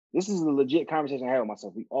fail. This is a legit conversation I had with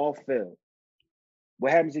myself. We all fail.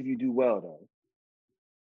 What happens if you do well, though?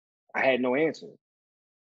 I had no answer.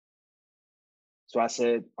 So I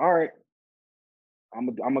said, all right,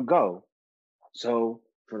 I'm gonna go. So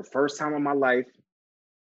for the first time in my life,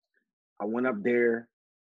 I went up there.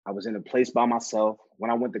 I was in a place by myself.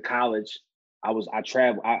 When I went to college, I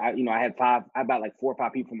traveled. I had about like 4 or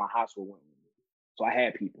 5 people from my high school went with me. So I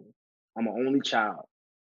had people. I'm an only child.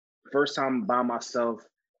 First time by myself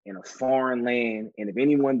in a foreign land. And if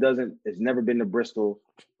anyone has never been to Bristol,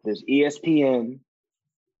 there's ESPN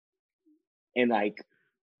and like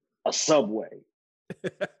a Subway.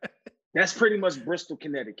 That's pretty much Bristol,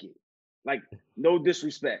 Connecticut. Like, no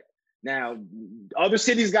disrespect. Now, other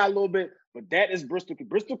cities got a little bit, but that is Bristol.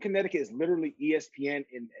 Bristol, Connecticut is literally ESPN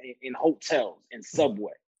in hotels and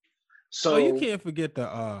Subway. So you can't forget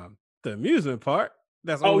the amusement park.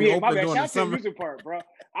 That's only open my bad. during Shout the out to the summer. amusement park, bro.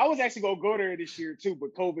 I was actually gonna go there this year too,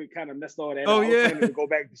 but COVID kind of messed all that up. Oh, I was yeah. planning to go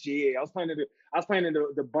back this year. I was planning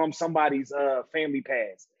to bum somebody's family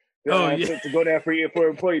pass. To go there for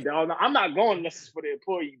employee day. I'm not going unless it's for the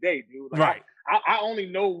employee day, dude. Like, Right. I only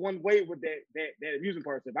know one way with that amusement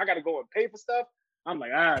park. If I got to go and pay for stuff, I'm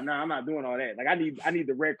like, I'm not doing all that. Like, I need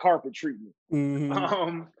the red carpet treatment.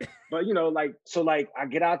 Mm-hmm. But I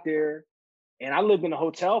get out there, and I lived in a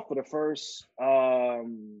hotel for the first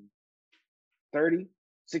 30,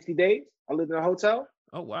 60 days. I lived in a hotel.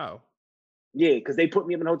 Oh, wow. Yeah, because they put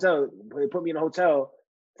me in a hotel. They put me in a hotel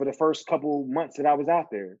for the first couple months that I was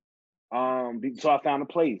out there. So I found a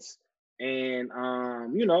place, and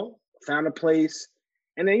found a place,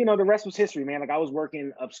 and then the rest was history, man. Like, I was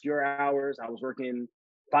working obscure hours. I was working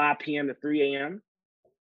 5 p.m. to 3 a.m.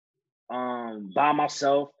 By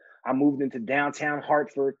myself. I moved into downtown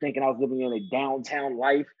Hartford, thinking I was living in a downtown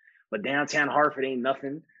life, but downtown Hartford ain't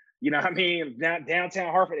nothing. You know what I mean?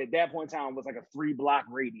 Downtown Hartford at that point in time was like a 3-block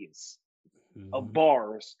radius of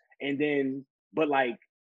bars, but like,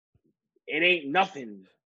 it ain't nothing.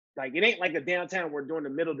 Like, it ain't like a downtown where during the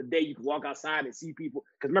middle of the day you can walk outside and see people.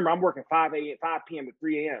 Because remember, I'm working 5 p.m. to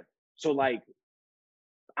 3 a.m. So like,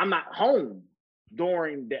 I'm not home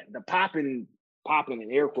during the popping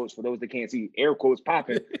in air quotes for those that can't see, air quotes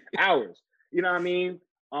popping hours. You know what I mean?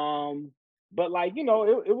 But like, it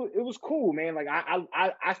was cool, man. Like,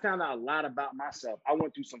 I found out a lot about myself. I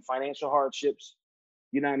went through some financial hardships.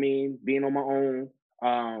 You know what I mean? Being on my own.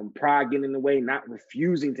 Pride getting in the way, not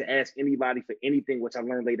refusing to ask anybody for anything, which I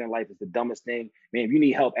learned later in life is the dumbest thing. Man, if you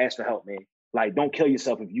need help, ask for help, man. Like, don't kill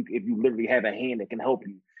yourself if you literally have a hand that can help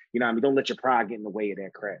you. You know what I mean? Don't let your pride get in the way of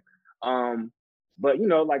that crap. But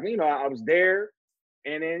I was there,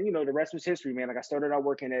 and then the rest was history, man. Like, I started out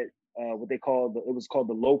working at what they called it was called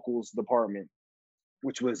the locals department,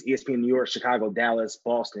 which was ESPN New York, Chicago, Dallas,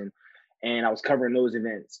 Boston, and I was covering those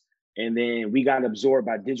events. And then we got absorbed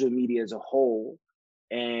by digital media as a whole.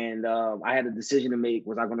 And I had a decision to make.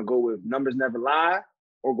 Was I going to go with Numbers Never Lie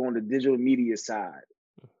or go on the digital media side?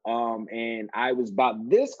 And I was about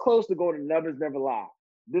this close to go to Numbers Never Lie.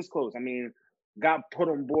 This close. I mean, got put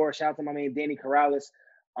on board. Shout out to my man, Danny Corrales.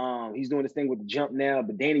 He's doing this thing with the jump now.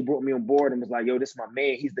 But Danny brought me on board and was like, yo, this is my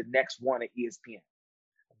man. He's the next one at ESPN.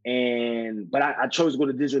 But I chose to go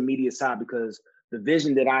to the digital media side because the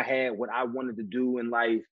vision that I had, what I wanted to do in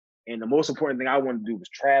life, and the most important thing I wanted to do was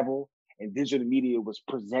travel. And digital media was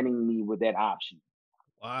presenting me with that option.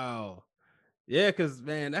 Wow. Yeah, because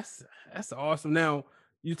man, that's awesome. Now,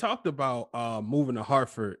 you talked about moving to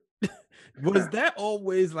Hartford. Was that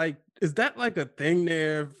always like, is that like a thing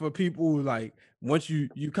there for people who, like, once you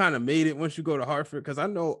kind of made it once you go to Hartford? Because I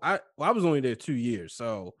know I was only there 2 years,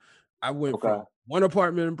 so I went from one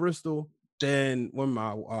apartment in Bristol. Then when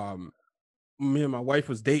me and my wife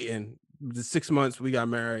was dating, the 6 months we got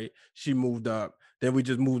married, she moved up. Then we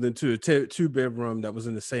just moved into a 2-bedroom that was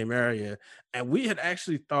in the same area. And we had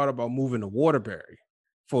actually thought about moving to Waterbury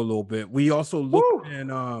for a little bit. We also looked in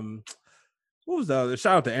what was the other?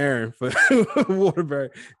 Shout out to Aaron for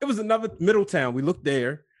Waterbury. It was another Middletown. We looked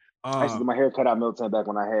there. I used to get my hair cut out Middletown back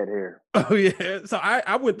when I had hair. Oh yeah. So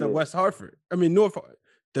I went to West Hartford. I mean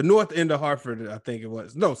the north end of Hartford, I think it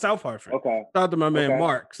was. No, South Hartford. Okay. Shout out to my man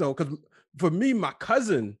Mark. So because for me, my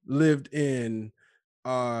cousin lived in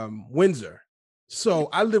Windsor. So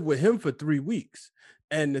I lived with him for 3 weeks.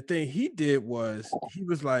 And the thing he did was he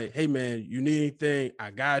was like, hey man, you need anything?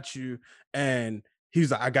 I got you. And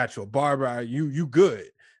he's like, I got you a barber. You good.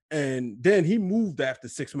 And then he moved after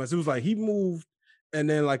 6 months. It was like he moved and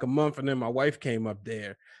then like a month, and then my wife came up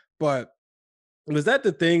there. But was that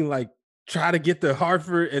the thing? Like, try to get to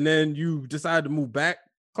Hartford and then you decide to move back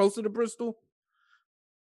closer to Bristol?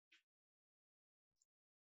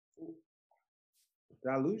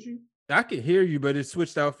 Did I lose you? I can hear you, but it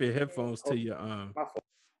switched off your headphones to Oh, your my fault.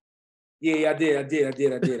 Yeah, I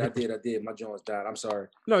did. My Jones died. I'm sorry.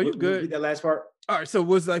 No, you Repeat good. that last part. All right. So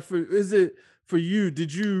was like is it for you?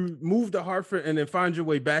 Did you move to Hartford and then find your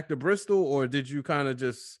way back to Bristol, or did you kind of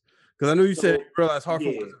just because I know you said you So realized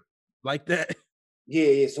Hartford yeah, wasn't like that?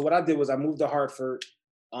 yeah. So what I did was I moved to Hartford,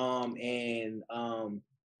 and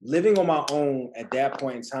living on my own at that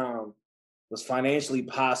point in time was financially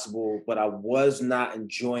possible, but I was not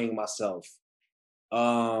enjoying myself.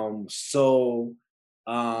 So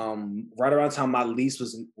right around the time my lease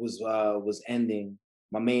was ending,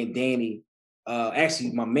 my man Danny,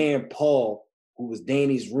 actually my man Paul, who was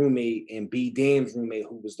Danny's roommate and B Dan's roommate,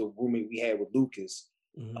 who was the roommate we had with Lucas.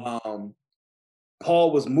 Mhm. Um,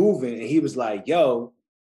 Paul was moving and he was like, "Yo,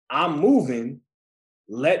 I'm moving.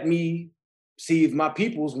 Let me see if my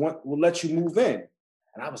peoples will let you move in."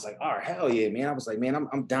 And I was like, "All right, hell yeah, man." I was like, "Man,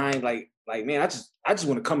 I'm dying. Like, man, I just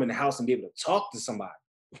want to come in the house and be able to talk to somebody."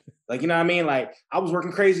 Like, you know what I mean? Like, I was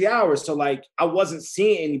working crazy hours. So, like, I wasn't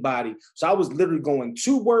seeing anybody. So I was literally going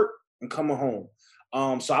to work and coming home.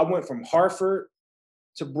 So I went from Hartford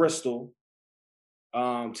to Bristol,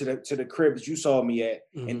 to the crib that you saw me at,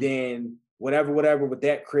 and Mhm. then whatever with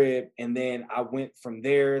that crib. And then I went from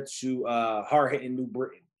there to Hard Hitting New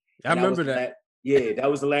Britain. I And that was remember the that. last, yeah, that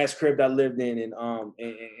was the last crib that I lived in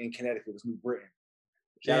Connecticut, was New Britain.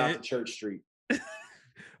 Shout out Yeah. to Church Street.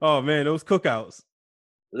 Oh man, those cookouts.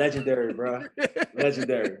 Legendary, bro.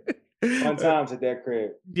 Legendary. Fun times at that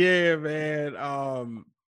crib. Yeah, man.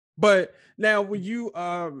 But now when you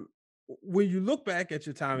look back at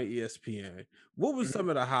your time at ESPN, what was Mhm. some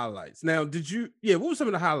of the highlights? Now, what were some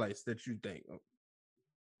of the highlights that you think of?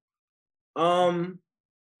 Um,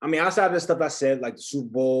 I mean, outside of the stuff I said, like the Super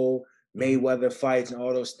Bowl, Mhm. Mayweather fights, and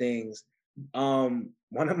all those things, one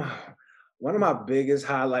of my biggest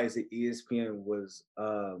highlights at ESPN was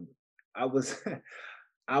I was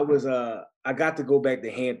I got to go back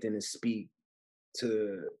to Hampton and speak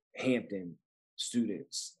to Hampton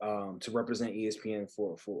students, to represent ESPN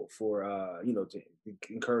for to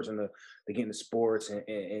encourage them to get into sports,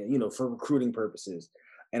 and for recruiting purposes.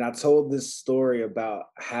 And I told this story about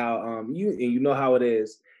how you know how it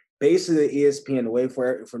is. Basically, ESPN, the way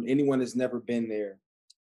for from anyone that's never been there,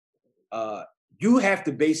 uh, you have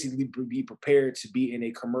to basically be prepared to be in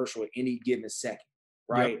a commercial at any given second,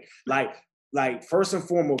 Yep. right? Like first and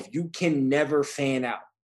foremost, you can never fan out.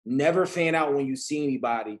 Never fan out when you see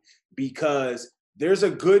anybody, because there's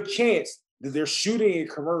a good chance that they're shooting a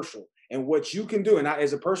commercial. And what you can do, and I,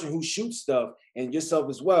 as a person who shoots stuff and yourself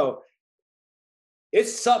as well, it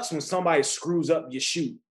sucks when somebody screws up your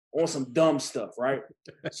shoot on some dumb stuff, right?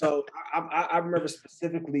 So I remember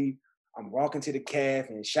specifically, I'm walking to the caf,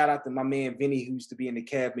 and shout out to my man Vinny, who used to be in the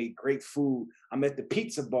caf, made great food. I'm at the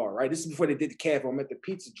pizza bar, right? This is before they did the caf. I'm at the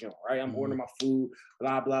pizza joint, right? I'm Mhm. ordering my food,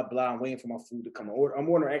 blah blah blah. I'm waiting for my food to come. I'm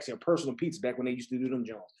ordering actually a personal pizza back when they used to do them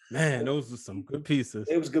joints. Man, those are some good pieces.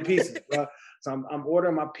 It was good pieces, bro. So I'm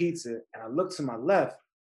ordering my pizza, and I look to my left,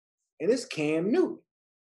 and it's Cam Newton,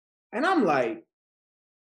 and I'm like,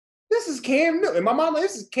 this is Cam Newton. And my mom, like,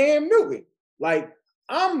 this is Cam Newton. Like,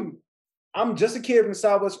 I'm I'm just a kid from the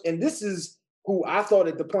Southwest, and this is who I thought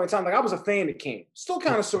at the point in time. Like, I was a fan of Cam, still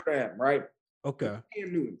kind of sort of am, right? Okay.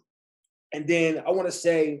 Cam Newton. And then I want to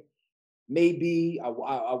say maybe I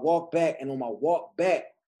walk back, and on my walk back,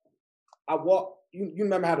 I walk. You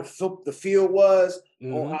remember how the field was on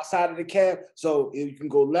Mhm. outside of the cab? So you can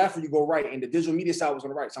go left or you go right, and the digital media side was on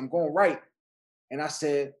the right. So I'm going right, and I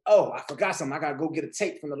said, "Oh, I forgot something. I gotta go get a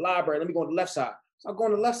tape from the library. Let me go on the left side." So I go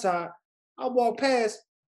on the left side. I walk past.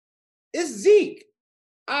 It's Zeke.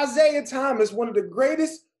 Isaiah Thomas, one of the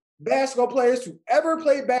greatest basketball players to ever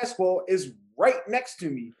play basketball, is right next to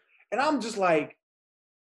me, and I'm just like,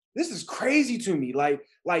 this is crazy to me. Like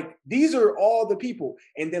these are all the people.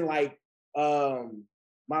 And then like um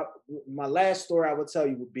my my last story I would tell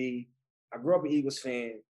you would be, I grew up an Eagles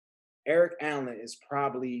fan. Eric Allen is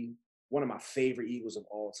probably one of my favorite Eagles of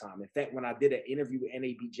all time. In fact, when I did an interview with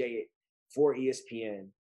NABJ for ESPN,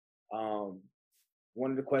 um,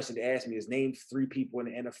 one of the questions they asked me is, name three people in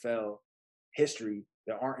the NFL history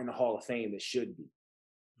that aren't in the Hall of Fame that should be.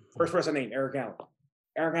 Mhm. First person I named, Eric Allen.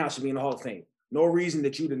 Eric Allen should be in the Hall of Fame. No reason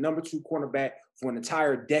that you're the number 2 cornerback for an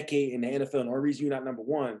entire decade in the NFL. No reason you're not number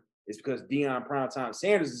 1 is because Deion Primetime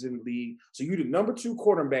Sanders is in the league. So you're the number 2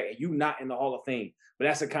 quarterback and you not in the Hall of Fame. But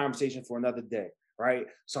that's a conversation for another day, right?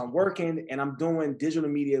 So I'm working and I'm doing digital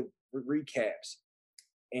media recaps.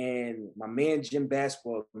 And my man Jim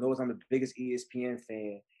Basketball knows I'm the biggest ESPN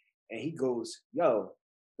fan. And he goes, "Yo,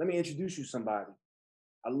 let me introduce you to somebody."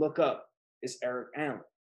 I look up, it's Eric Allen.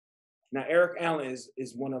 Now, Eric Allen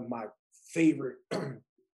is one of my favorite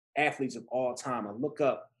athletes of all time. I look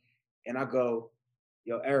up and I go,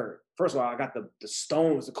 yo, Eric. First of all, I got the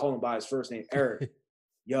stones to call him by his first name, Eric.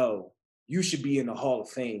 Yo, you should be in the Hall of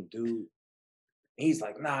Fame, dude. And he's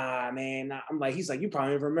like, nah, man. Nah. I'm like, he's like, you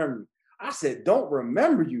probably don't remember me. I said, don't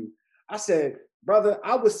remember you. I said, brother,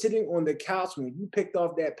 I was sitting on the couch when you picked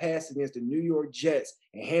off that pass against the New York Jets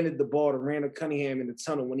and handed the ball to Randall Cunningham in the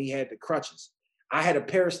tunnel when he had the crutches. I had a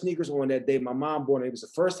pair of sneakers on that day. My mom bought it. It was the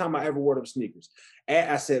first time I ever wore those sneakers. And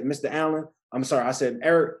I said, Mr. Allen, I'm sorry. I said,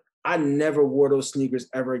 Eric, I never wore those sneakers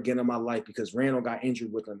ever again in my life because Randall got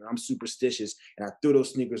injured with them. And I'm superstitious, and I threw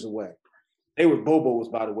those sneakers away. They were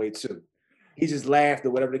Bobos, by the way, too. He just laughed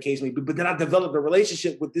or whatever the case may be. But then I developed a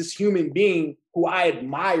relationship with this human being who I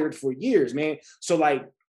admired for years, man. So like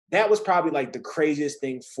that was probably like the craziest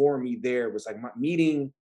thing for me there was like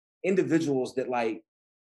meeting individuals that like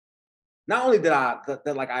not only did I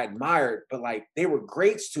that like I admired, but like they were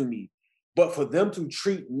greats to me. But for them to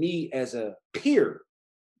treat me as a peer,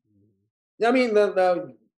 I mean,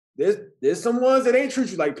 there's some ones that ain't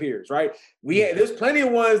treat you like peers, right? There's plenty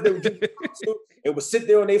of ones that would sit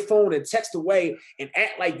there on their phone and text away and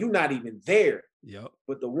act like you're not even there. Yep.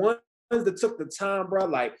 But the ones that took the time, bro,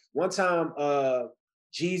 like one time,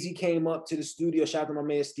 Jeezy came up to the studio. Shout out to my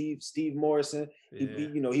man Steve Morrison.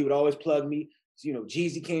 Yeah. He would always plug me.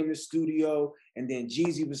 Jeezy came to the studio, and then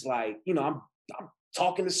Jeezy was like, I'm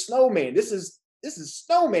talking to Snowman. This is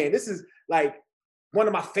Snowman. This is like one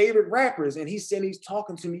of my favorite rappers, and he's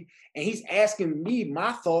talking to me, and he's asking me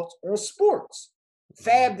my thoughts on sports.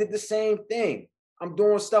 Fab did the same thing. I'm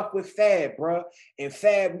doing stuff with Fab, bro. And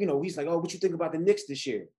Fab, he's like, oh, what you think about the Knicks this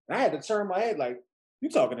year? And I had to turn my head like, you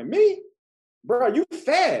talking to me? Bro, you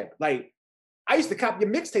Fab. Like, I used to copy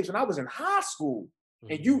your mixtapes when I was in high school.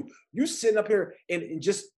 Mm-hmm. And you sitting up here and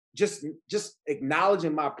just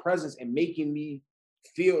acknowledging my presence and making me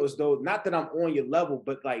feel as though, not that I'm on your level,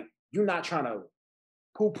 but like, you're not trying to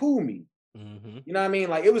poo-poo me. Mm-hmm. You know what I mean?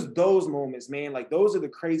 Like, it was those moments, man. Like, those are the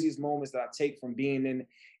craziest moments that I take from being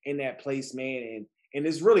in that place, man. And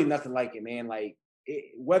there's really nothing like it, man. Like,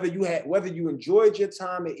 whether you enjoyed your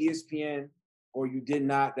time at ESPN or you did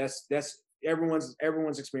not, that's everyone's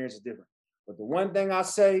experience is different. But the one thing I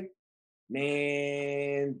say,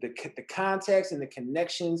 man, the context and the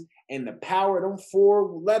connections and the power them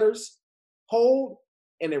 4 letters hold,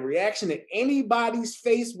 and the reaction that anybody's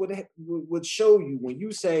face would show you when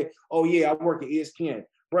you say, oh yeah, I work at ESPN.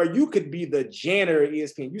 Bro, you could be the janitor at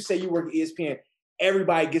ESPN. You say you work at ESPN,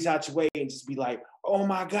 everybody gets out your way and just be like, oh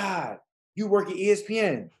my God, you work at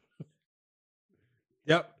ESPN.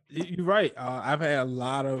 Yep, you're right. I've had a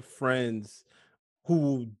lot of friends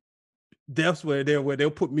who that's where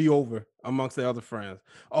they'll put me over amongst the other friends.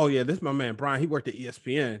 Oh yeah, this is my man Brian. He worked at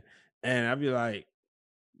ESPN, and I'd be like,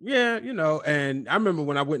 yeah, And I remember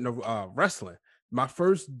when I went into wrestling, my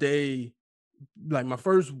first day, like my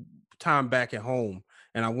first time back at home,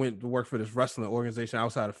 and I went to work for this wrestling organization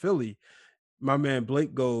outside of Philly. My man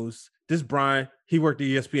Blake goes, this Brian, he worked at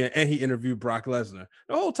ESPN and he interviewed Brock Lesnar.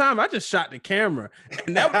 The whole time I just shot the camera,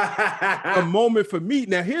 and that was a moment for me.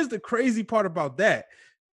 Now, here's the crazy part about that.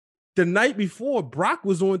 The night before, Brock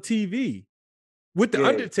was on TV with The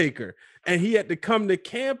Undertaker, and he had to come to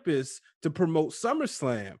campus to promote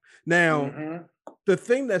SummerSlam. Now, the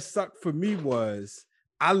thing that sucked for me was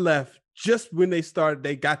I left just when they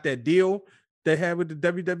got that deal they had with the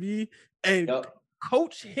WWE, and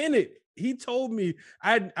Coach Hennett, he told me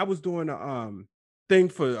I was doing a thing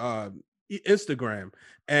for Instagram,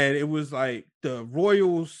 and it was like the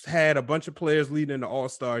Royals had a bunch of players leading the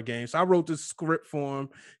All-Star game. So I wrote this script for him.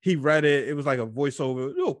 He read it. It was like a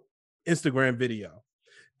voiceover Instagram video.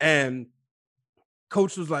 And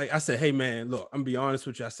Coach was like, I said, hey man, look, I'm gonna be honest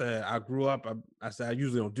with you. I said, I grew up, I said, I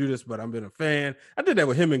usually don't do this, but I've been a fan. I did that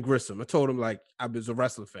with him and Grissom. I told him like I was a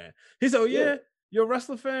wrestling fan. He said, oh yeah, you're a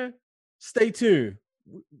wrestling fan? Stay tuned.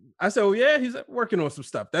 I said, oh yeah, he's working on some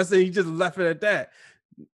stuff. That's it. He just left it at that.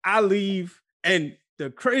 I leave, and the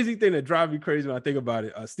crazy thing that drives me crazy when I think about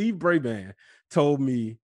it, Steve Brayman told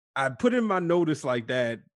me, I put in my notice like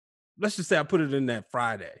that. Let's just say I put it in that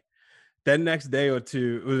Friday. That next day or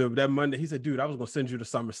two, that Monday, he said, dude, I was going to send you to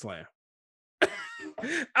SummerSlam.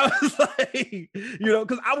 I was like,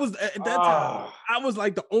 because I was at that time, I was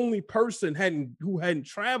like the only person who hadn't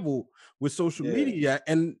traveled with social media yet.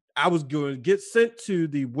 And I was going to get sent to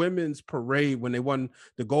the women's parade when they won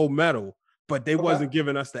the gold medal, but they wasn't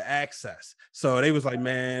giving us the access. So they was like,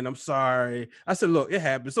 man, I'm sorry. I said, look, it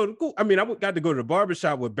happened. So cool. I mean, I got to go to the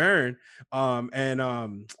barbershop with Baron.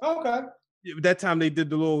 That time they did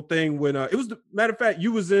the little thing when it was matter of fact,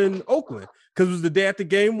 you was in Oakland because it was the day after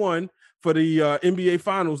game 1 for the NBA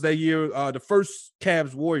finals that year, the first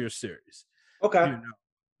Cavs Warriors series. Okay.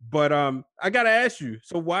 But I gotta ask you.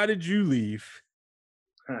 So why did you leave?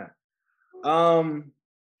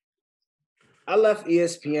 I left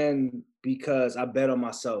ESPN because I bet on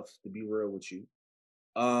myself, to be real with you.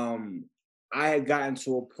 Um, I had gotten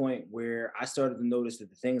to a point where I started to notice that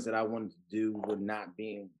the things that I wanted to do were not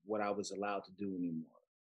being what I was allowed to do anymore.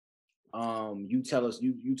 You tell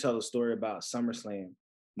a story about SummerSlam.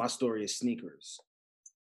 My story is sneakers.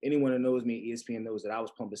 Anyone who knows me at ESPN knows that I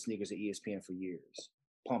was pumping sneakers at ESPN for years,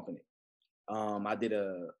 pumping it. I did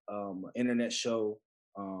a internet show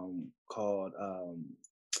called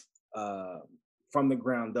uh, From the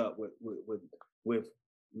Ground Up with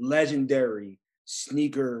legendary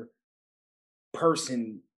sneaker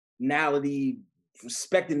personality,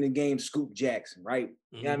 respecting the game, Scoop Jackson, right?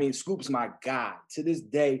 Mm-hmm. You know what I mean? Scoop's my guy. To this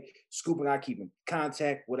day, Scoop and I keep in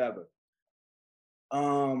contact, whatever.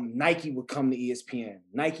 Nike would come to ESPN.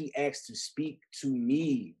 Nike asked to speak to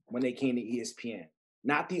me when they came to ESPN,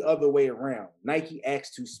 not the other way around. Nike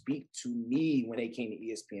asked to speak to me when they came to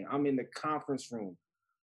ESPN. I'm in the conference room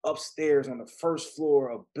upstairs on the first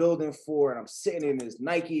floor of building 4, and I'm sitting in this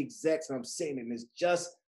Nike execs, and I'm sitting in this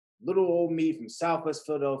just little old me from Southwest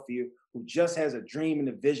Philadelphia who just has a dream and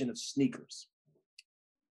a vision of sneakers.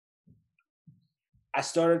 I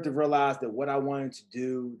started to realize that what I wanted to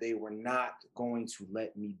do, they were not going to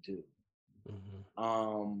let me do.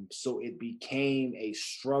 Mm-hmm. So it became a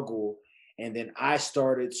struggle. And then I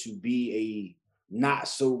started to be a not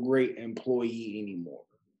so great employee anymore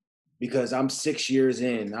because I'm 6 years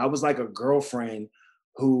in. I was like a girlfriend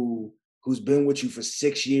who's been with you for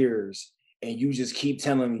 6 years and you just keep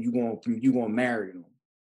telling them you're gonna marry them.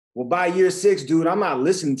 Well, by year 6, dude, I'm not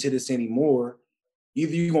listening to this anymore.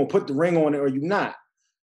 Either you're gonna put the ring on it or you're not.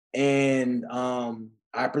 And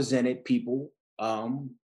I presented people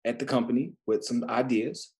at the company with some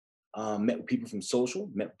ideas, met with people from social,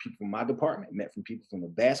 met with people from my department, met with people from the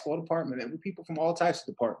basketball department, met with people from all types of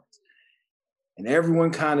departments. And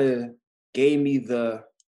everyone kind of gave me all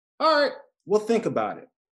right, we'll think about it.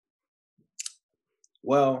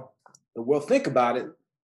 Well, the we'll think about it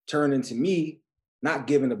turned into me not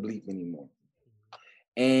giving a bleep anymore.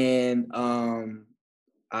 And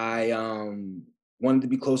I wanted to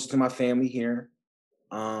be closer to my family here.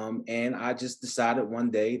 And I just decided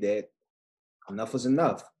one day that enough was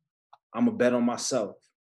enough. I'm a bet on myself.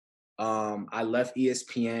 I left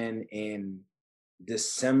ESPN in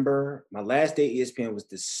December. My last day at ESPN was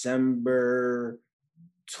December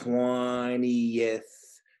 20th,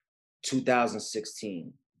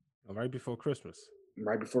 2016. Right before Christmas.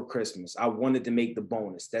 Right before Christmas. I wanted to make the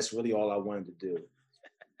bonus. That's really all I wanted to do.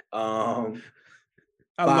 I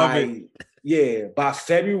love it. Yeah, by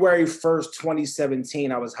February 1st,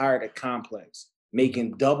 2017, I was hired at Complex,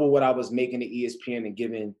 making double what I was making at ESPN and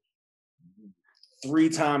given 3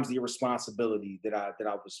 times the responsibility that I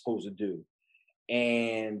was supposed to do.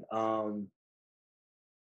 And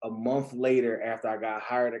a month later, after I got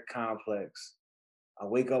hired at Complex, I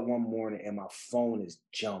wake up one morning and my phone is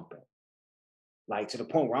jumping. Like to the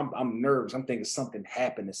point where I'm nervous. I'm thinking something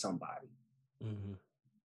happened to somebody. Mm-hmm.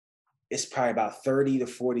 It's probably about 30 to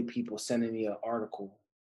 40 people sending me an article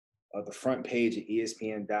of the front page of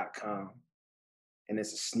ESPN.com, and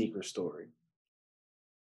it's a sneaker story.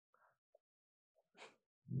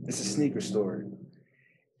 It's a sneaker story.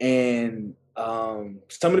 And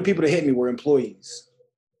some of the people that hit me were employees.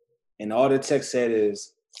 And all the text said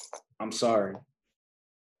is, I'm sorry.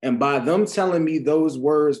 And by them telling me those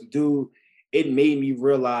words, dude, it made me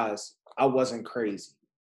realize I wasn't crazy.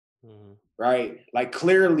 Mm-hmm. Right? Like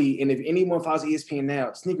clearly, and if anyone follows ESPN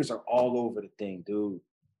now, sneakers are all over the thing, dude.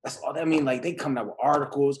 That's all I mean. Like they come out with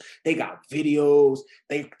articles, they got videos,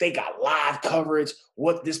 they got live coverage,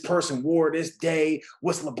 what this person wore this day,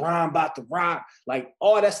 what's LeBron about to rock, like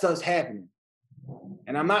all that stuff's happening.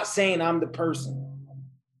 And I'm not saying I'm the person,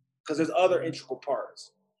 because there's other integral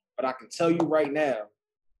parts. But I can tell you right now,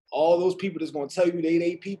 all those people that's gonna tell you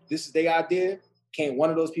they people, this is their idea. Can't one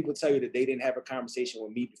of those people tell you that they didn't have a conversation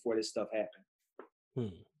with me before this stuff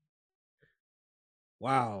happened?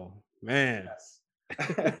 Wow, man.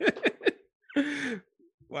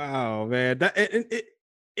 Wow, man. That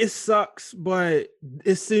it sucks, but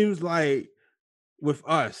it seems like with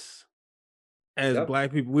us as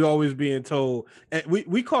Black people, we always being told, and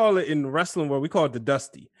we call it in the wrestling world, we call it the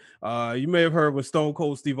Dusty. You may have heard when Stone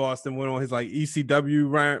Cold Steve Austin went on his like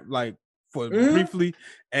ECW rant, like for briefly,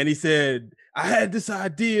 and he said, I had this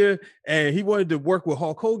idea, and he wanted to work with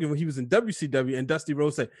Hulk Hogan when he was in WCW, and Dusty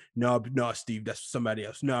Rhodes said, no, Steve, that's for somebody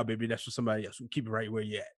else. No, baby, that's for somebody else. We'll keep it right where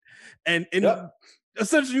you at. And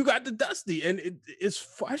essentially you got the Dusty, and it's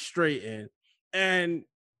frustrating. And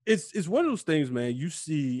it's one of those things, man, you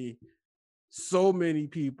see so many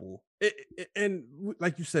people. And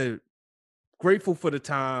like you said, grateful for the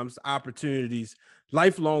times, opportunities,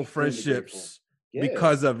 lifelong Extremely grateful. friendships Yeah.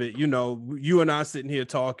 because of it. You know, you and I sitting here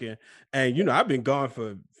talking, and you know, I've been gone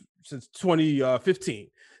since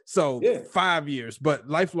 2015, so Yeah. 5 years, but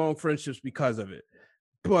lifelong friendships because of it.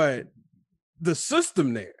 But the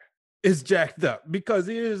system there is jacked up because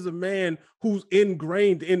he is a man who's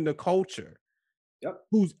ingrained in the culture, Yep.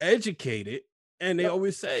 who's educated, and they Yep.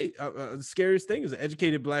 always say the scariest thing is an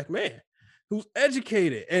educated black man who's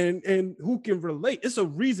educated and who can relate. It's a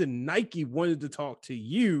reason Nike wanted to talk to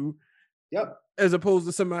you, Yep. as opposed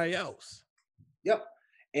to somebody else. Yep.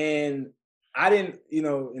 And I didn't,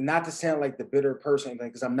 and not to sound like the bitter person,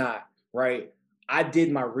 because I'm not, right? I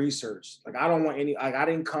did my research. Like I don't want I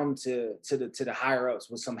didn't come to the higher ups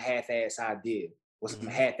with some half-ass idea, with some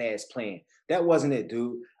half-ass plan. That wasn't it,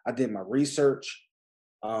 dude. I did my research.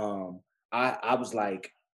 I was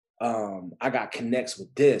like, I got connects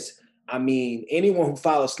with this. I mean, anyone who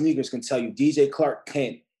follows sneakers can tell you DJ Clark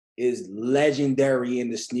Kent is legendary in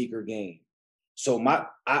the sneaker game. So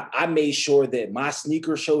I made sure that my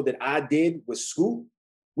sneaker show that I did with Scoop,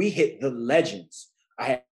 we hit the legends.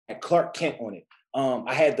 I had Clark Kent on it.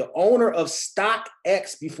 I had the owner of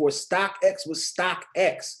StockX before StockX was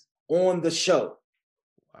StockX on the show.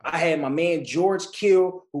 I had my man George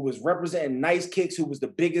Kill, who was representing Nice Kicks, who was the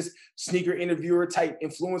biggest sneaker interviewer type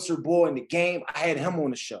influencer boy in the game. I had him on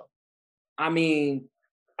the show. I mean,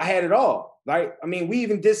 I had it all, right? I mean, we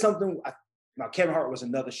even did something. Now, Kevin Hart was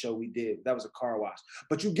another show we did. That was a car wash.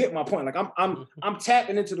 But you get my point. Like I'm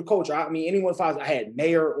tapping into the culture. I mean, anyone follows. I had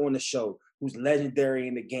Mayor on the show, who's legendary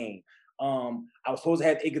in the game. I was supposed to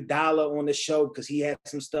have Iguodala on the show because he had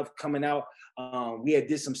some stuff coming out. We had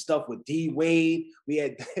did some stuff with D Wade. We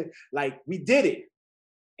had we did it,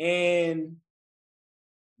 and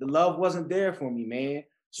the love wasn't there for me, man.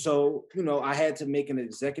 So I had to make an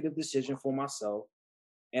executive decision for myself,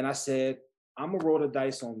 and I said I'm gonna roll the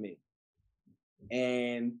dice on me.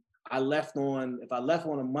 And if I left on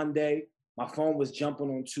a Monday, my phone was jumping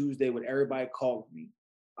on Tuesday with everybody calling me.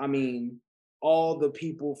 I mean, all the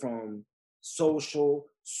people from social,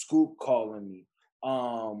 Scoop calling me,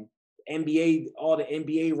 NBA, all the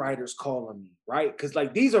NBA writers calling me, right? Because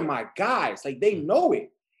these are my guys, they know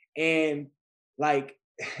it. And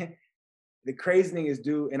the crazy thing is,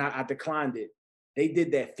 dude, and I declined it. They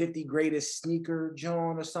did that 50 greatest sneaker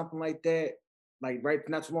John or something like that, right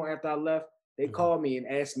not too long after I left. They called me and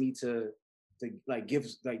asked me to give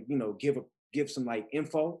some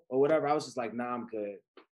info or whatever. I was just like, nah, I'm good.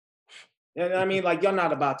 You know what I mean? Y'all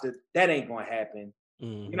not about to, that ain't gonna happen.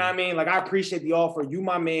 You know what I mean? I appreciate the offer. You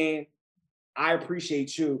my man. I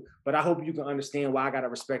appreciate you, but I hope you can understand why I gotta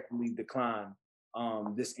respectfully decline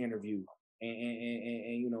this interview and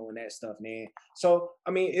and that stuff, man. So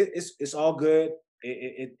I mean, it's all good.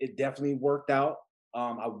 It definitely worked out.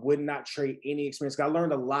 I would not trade any experience. I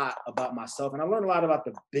learned a lot about myself, and I learned a lot about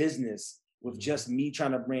the business with just me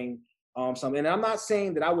trying to bring something. And I'm not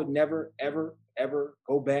saying that I would never, ever, ever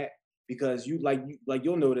go back, because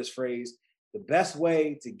you'll know this phrase: the best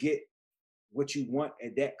way to get what you want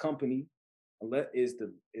at that company is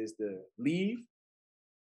to leave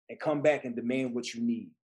and come back and demand what you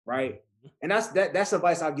need, right? And that's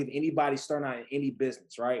advice I'll give anybody starting out in any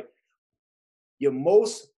business, right? Your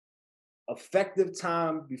most effective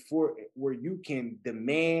time before where you can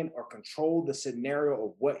demand or control the scenario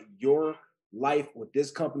of what your life with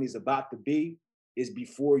this company is about to be is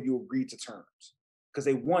before you agree to terms, because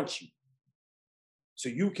they want you. So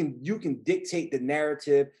you can dictate the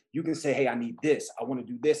narrative. You can say, hey, I need this. I want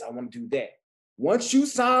to do this. I want to do that. Once you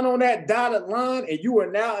sign on that dotted line and you are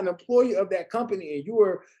now an employee of that company and you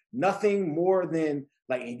are nothing more than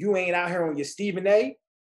and you ain't out here on your Stephen A,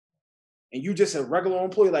 and you just a regular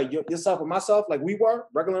employee like yourself and myself, like we were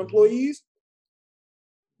regular employees,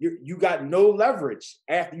 you got no leverage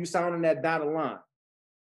after you sign on that dotted line.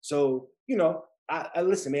 So, I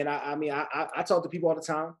listen, man, I talk to people all the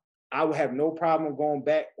time. I would have no problem going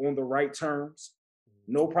back on the right terms.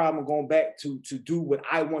 No problem going back to do what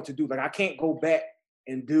I want to do. I can't go back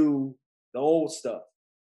and do the old stuff.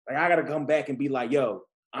 I got to come back and be like, yo,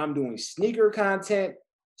 I'm doing sneaker content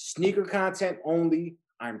only.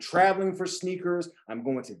 I'm traveling for sneakers. I'm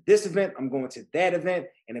going to this event. I'm going to that event.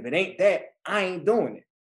 And if it ain't that, I ain't doing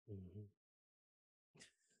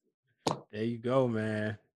it. There you go,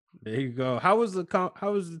 man. There you go. How was the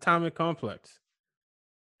time at Complex?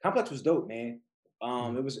 Complex was dope, man.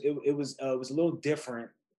 It was a little different.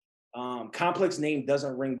 Complex name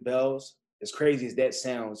doesn't ring bells, as crazy as that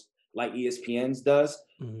sounds, like ESPN's does.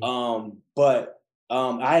 But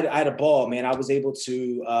I had a ball, man. I was able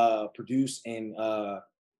to produce and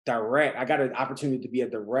I got an opportunity to be a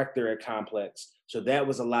director at Complex. So that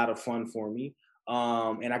was a lot of fun for me.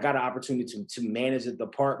 And I got an opportunity to manage a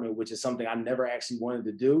department, which is something I never actually wanted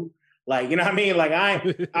to do. Like, you know what I mean? Like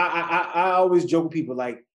I always joke with people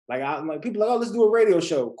I'm like, people like, oh, let's do a radio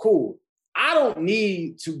show. Cool. I don't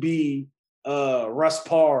need to be Russ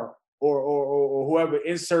Parr or whoever,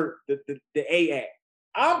 insert the A act.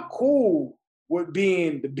 I'm cool with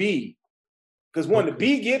being the B. Because one, the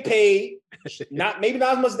B get paid, maybe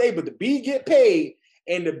not as much as A, but the B get paid,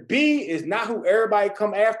 and the B is not who everybody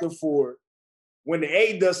come after for when the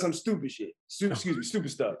A does some stupid shit. Stupid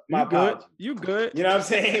stuff. My apologies. You good. You know what I'm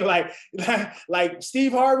saying? like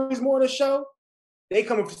Steve Harvey's more on the show. They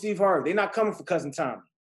coming for Steve Harvey. They're not coming for Cousin Tommy.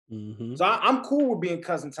 Mm-hmm. So I'm cool with being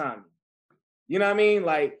Cousin Tommy. You know what I mean?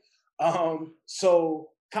 Like,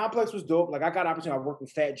 so Complex was dope. Like I got an opportunity. I worked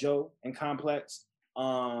with Fat Joe in Complex.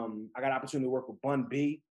 I got an opportunity to work with Bun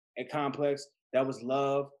B at Complex. That was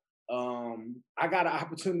love. I got an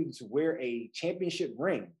opportunity to wear a championship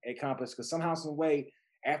ring at Complex because somehow, some way,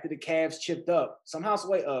 after the Cavs chipped up, somehow, some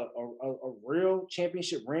way, a real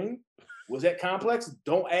championship ring was at Complex.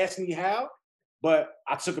 Don't ask me how, but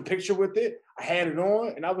I took a picture with it. I had it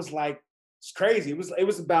on, and I was like, it's crazy. It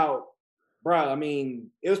was about, bro. I mean,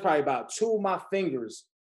 it was probably about 2 of my fingers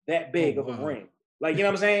that big of a ring. Like, you know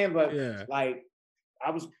what I'm saying? But yeah. Like,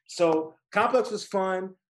 so Complex was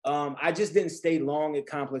fun. I just didn't stay long at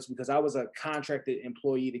Complex because I was a contracted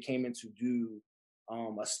employee that came in to do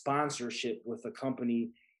a sponsorship with a company,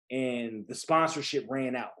 and the sponsorship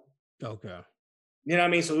ran out. Okay. You know what I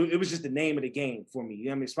mean? So it was just the name of the game for me. You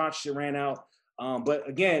know what I mean? Sponsorship ran out. But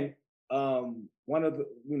again, one of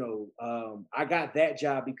the, I got that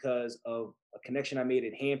job because of a connection I made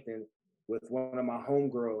at Hampton with one of my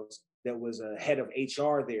homegirls that was a head of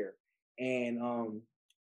HR there. And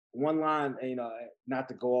one line, not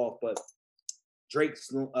to go off, but Drake's,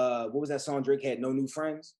 what was that song Drake had? No New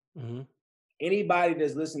Friends? Mm-hmm. Anybody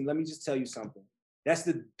that's listening, let me just tell you something. That's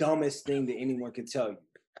the dumbest thing that anyone can tell you.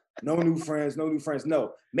 No new friends, no new friends.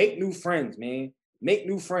 No, make new friends, man. Make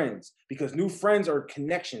new friends, because new friends are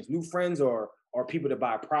connections. New friends are people that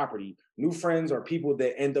buy property. New friends are people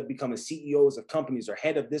that end up becoming CEOs of companies or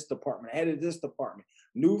head of this department, head of this department.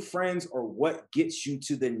 New friends are what gets you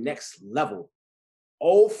to the next level.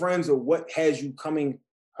 Old friends are what has you coming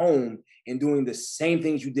home and doing the same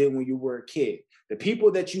things you did when you were a kid. The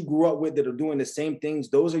people that you grew up with that are doing the same things,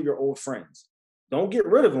 those are your old friends. Don't get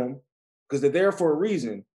rid of them because they're there for a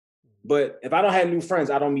reason. But if I don't have new friends,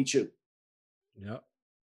 I don't meet you. Yep.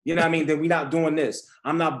 You know what I mean? Then we're not doing this.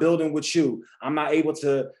 I'm not building with you. I'm not able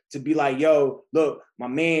to be like, yo, look, my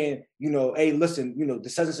man, hey, listen, the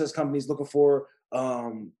such and such company is looking for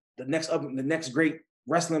the next great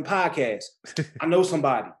wrestling podcast. I know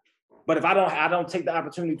somebody. But if I don't take the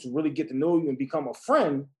opportunity to really get to know you and become a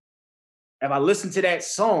friend, if I listen to that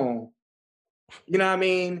song, you know what I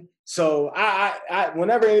mean? So I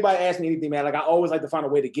whenever anybody asks me anything, man, like I always like to find a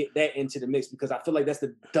way to get that into the mix because I feel like that's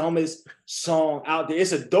the dumbest song out there.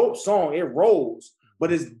 It's a dope song, it rolls,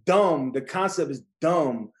 but it's dumb. The concept is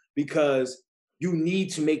dumb because you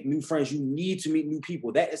need to make new friends. You need to meet new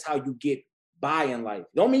people. That is how you get by in life.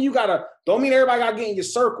 Don't mean everybody gotta get in your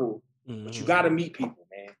circle, but you gotta meet people,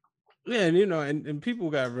 man. Yeah, and and people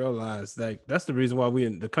got to realize like that's the reason why we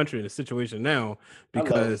in the country in a situation now,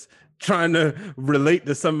 because trying to relate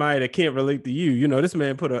to somebody that can't relate to you. This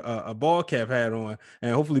man put a ball cap hat on,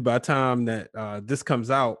 and hopefully by the time that this comes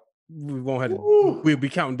out, we won't have we'll be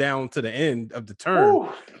counting down to the end of the term.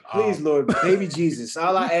 Please, Lord, baby Jesus.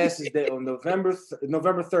 All I ask is that on November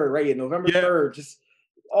 3rd, right here, November 3rd, just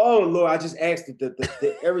oh Lord, I just asked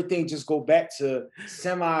that everything just go back to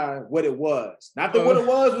semi what it was. Not that what it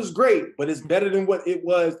was great, but it's better than what it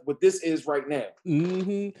was, what this is right now.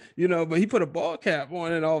 Mm-hmm. But he put a ball cap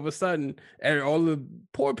on, and all of a sudden, and all the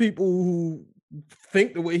poor people who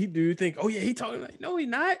think the way he do think, oh yeah, he talking like, no, he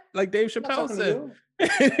not. Like Dave Chappelle said.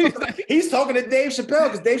 He's talking to Dave Chappelle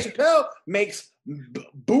because Dave Chappelle makes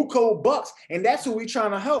buco bucks, and that's who we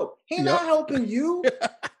trying to help. He not helping you.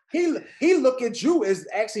 He look at you as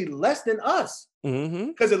actually less than us,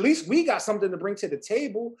 because at least we got something to bring to the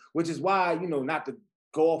table, which is why not to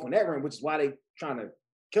go off on that run, which is why they trying to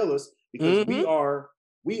kill us, because we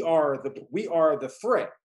are the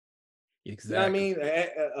threat. Exactly. You know what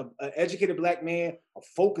I mean? An educated black man, a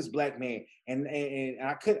focused black man, and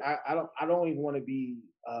I don't even want to be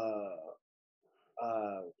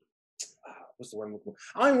what's the word I'm looking for?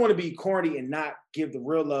 I don't even want to be corny and not give the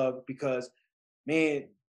real love, because man,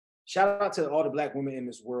 shout out to all the black women in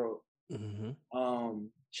this world.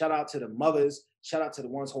 Shout out to the mothers. Shout out to the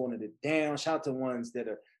ones holding it down. Shout out to the ones that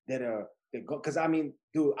are because I mean,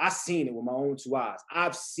 dude, I seen it with my own two eyes.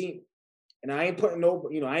 I've seen it. And I ain't putting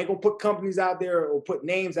I ain't gonna put companies out there or put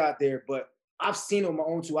names out there, but I've seen it with my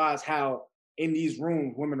own two eyes how in these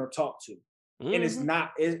rooms women are talked to. And it's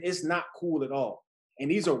not cool at all. And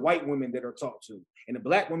these are white women that are talked to. And the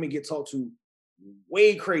black women get talked to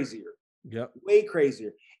way crazier. Yep. Way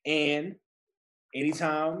crazier. And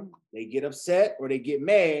anytime they get upset or they get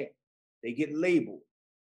mad, they get labeled,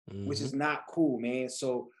 which is not cool, man.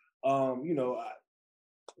 So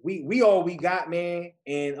we all we got, man.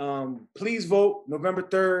 And please vote November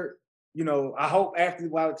 3rd. I hope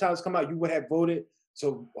while the times come out, you would have voted.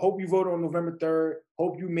 So hope you voted on November 3rd.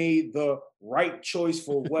 Hope you made the right choice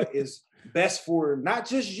for what is best for not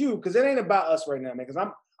just you, because it ain't about us right now, man.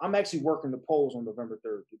 Because I'm actually working the polls on November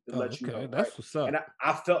 3rd to let you know. That's what's up. And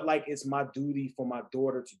I felt like it's my duty for my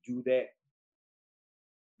daughter to do that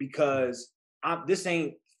because this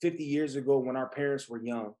ain't 50 years ago when our parents were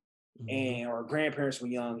young and our grandparents were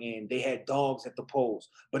young and they had dogs at the polls.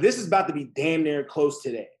 But this is about to be damn near close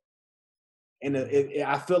to that. And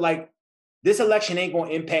I feel like this election ain't going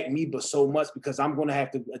to impact me but so much because I'm going to have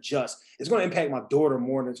to adjust. It's going to impact my daughter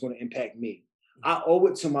more than it's going to impact me. I owe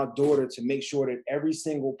it to my daughter to make sure that every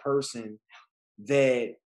single person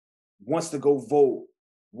that wants to go vote,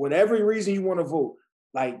 whatever reason you want to vote,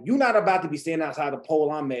 like you're not about to be standing outside the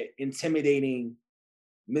poll I'm at intimidating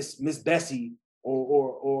Miss Bessie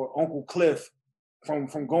or Uncle Cliff from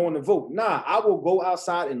going to vote. Nah, I will go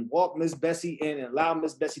outside and walk Miss Bessie in and allow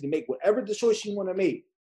Miss Bessie to make whatever the choice she want to make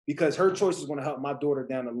because her choice is going to help my daughter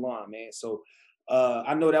down the line, man. So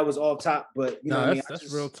I know that was all top, but you know what I mean?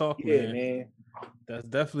 That's real talk, man. That's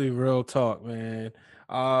definitely real talk, man.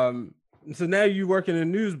 So now you work in the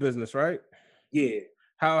news business, right? Yeah.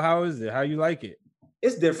 How is it? How you like it?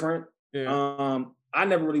 It's different. Yeah. I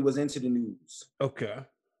never really was into the news. Okay.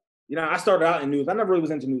 I started out in news. I never really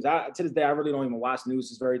was into news. To this day, I really don't even watch news.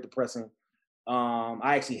 It's very depressing.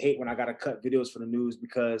 I actually hate when I gotta cut videos for the news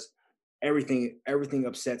because everything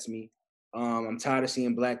upsets me. I'm tired of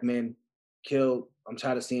seeing black men killed. I'm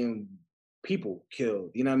tired of seeing people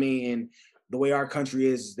killed. You know what I mean? And the way our country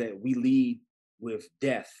is that we lead with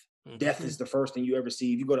death. Death is the first thing you ever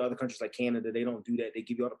see. If you go to other countries like Canada, they don't do that. They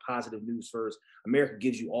give you all the positive news first. America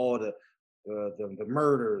gives you all the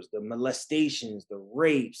murders, the molestations, the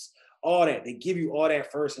rapes, all that. They give you all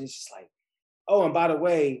that first, and it's just like, oh, and by the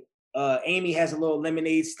way, Amy has a little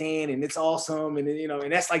lemonade stand, and it's awesome, and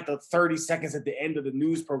and that's like the 30 seconds at the end of the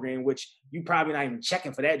news program, which you probably not even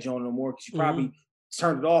checking for that joint no more because you probably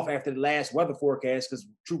turned it off after the last weather forecast. Because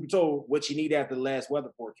truth be told, what you need after the last weather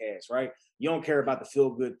forecast, right? You don't care about the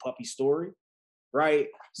feel-good puppy story, right?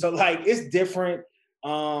 So like, it's different.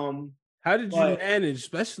 How did you manage,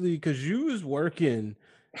 especially because you was working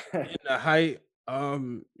in the height,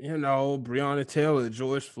 Breonna Taylor,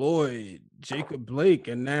 George Floyd, Jacob Blake,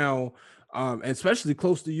 and now, and especially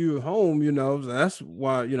close to you at home, so that's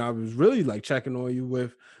why, I was really like checking on you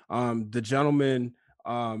with the gentleman,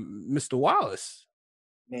 Mr. Wallace.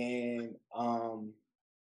 Man, I'll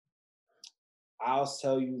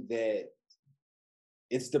tell you that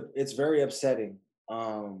it's very upsetting.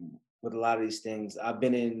 With a lot of these things. I've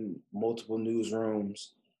been in multiple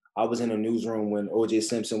newsrooms. I was in a newsroom when O.J.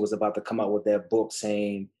 Simpson was about to come out with that book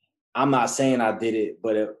saying, I'm not saying I did it,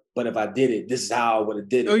 but if I did it, this is how I would have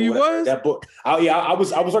did it. Oh, you was? That book. I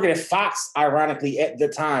was working at Fox, ironically, at the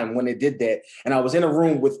time when they did that. And I was in a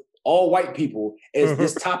room with all white people as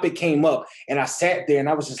this topic came up. And I sat there and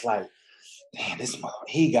I was just like, damn, this mother,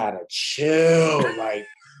 he gotta chill. Like,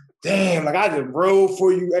 damn, like I just rode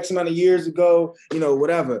for you X amount of years ago,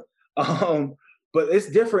 whatever. But it's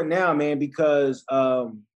different now, man, because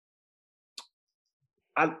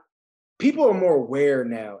people are more aware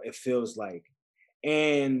now, it feels like.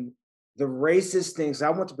 And the racist things, I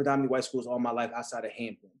went to predominantly white schools all my life outside of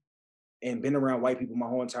Hampton and been around white people my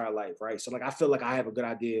whole entire life, right? So like I feel like I have a good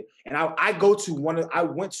idea. And I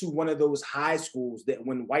went to one of those high schools that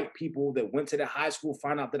when white people that went to that high school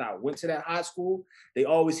find out that I went to that high school, they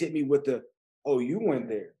always hit me with oh, you went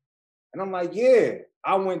there. And I'm like, yeah,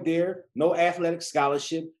 I went there, no athletic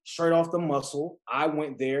scholarship, straight off the muscle. I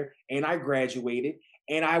went there and I graduated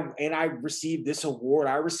and I received this award.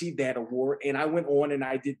 I received that award and I went on and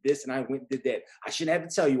I did this and I went and did that. I shouldn't have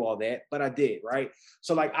to tell you all that, but I did, right?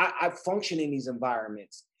 So like I function in these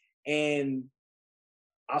environments, and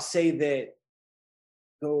I'll say that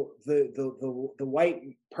the white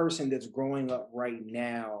person that's growing up right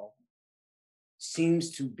now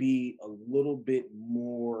seems to be a little bit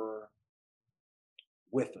more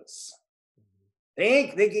with us.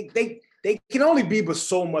 They can only be but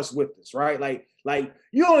so much with us, right? Like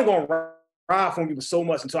you only gonna ride for me was so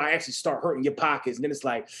much until I actually start hurting your pockets. And then it's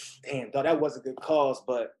like, damn, dog, that was a good cause.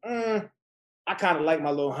 But I kind of like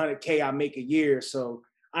my little 100K I make a year. So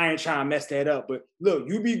I ain't trying to mess that up. But look,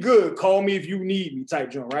 you be good. Call me if you need me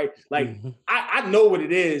type joint, right? Like, I know what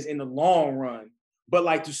it is in the long run. But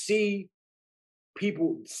like to see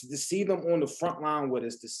people, to see them on the front line with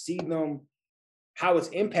us, to see them, how it's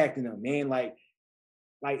impacting them, man. Like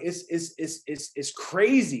it's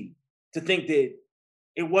crazy to think that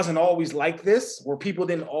it wasn't always like this, where people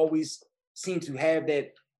didn't always seem to have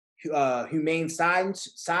that humane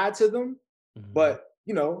side to them. But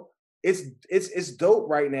you know, it's dope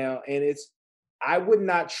right now, and I would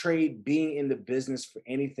not trade being in the business for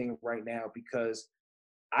anything right now, because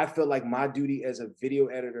I feel like my duty as a video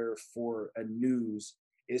editor for a news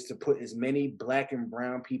is to put as many Black and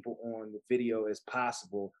brown people on the video as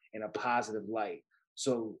possible in a positive light.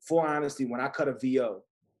 So for honesty, when I cut a VO,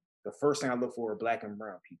 the first thing I look for are Black and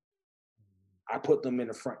brown people. I put them in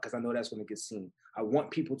the front because I know that's going to get seen. I want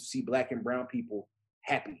people to see Black and brown people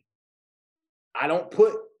happy. I don't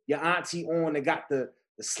put your auntie on that got the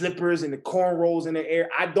slippers and the cornrows in the air.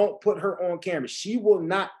 I don't put her on camera. She will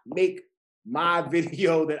not make my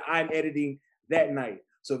video that I'm editing that night.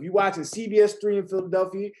 So if you're watching CBS 3 in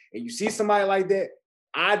Philadelphia and you see somebody like that,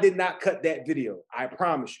 I did not cut that video. I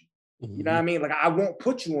promise you. You know what I mean? Like, I won't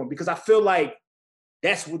put you on, because I feel like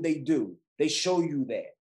that's what they do. They show you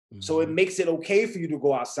that. So it makes it okay for you to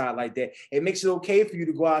go outside like that. It makes it okay for you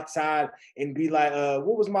to go outside and be like,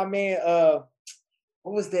 what was my man?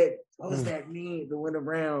 What was that meme that went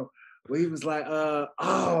around where he was like,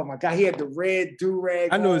 oh my God, he had the red do-rag.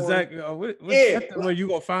 I know exactly. Where you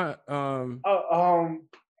gonna find? Oh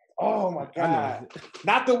my God.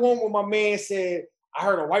 Not the one where my man said, I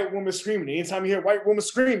heard a white woman screaming. Anytime you hear a white woman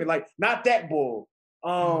screaming, like, not that bull.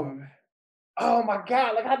 Oh my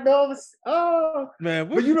God, like, I know this. Man,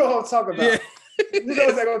 but you know what I'm talking about. Yeah. You know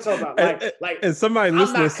what I'm talking about. Like, and somebody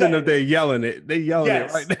listening sitting up there yelling it. They yelling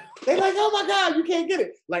it right now. They're like, oh my God, you can't get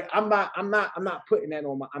it. Like, I'm not putting that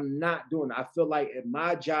on I'm not doing it. I feel like at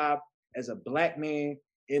my job as a Black man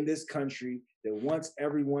in this country that wants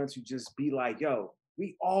everyone to just be like, yo,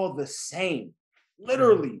 we all the same.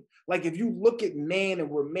 Literally. Like, if you look at man and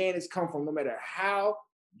where man has come from, no matter how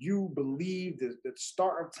you believe the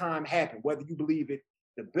start of time happened, whether you believe it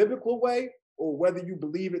the biblical way or whether you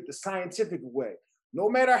believe it the scientific way, no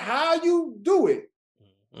matter how you do it,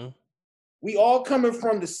 we all coming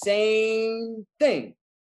from the same thing.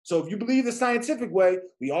 So if you believe the scientific way,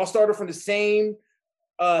 we all started from the same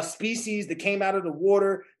species that came out of the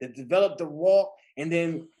water, that developed the walk, and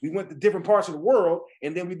then we went to different parts of the world,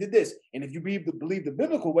 and then we did this. And if you believe the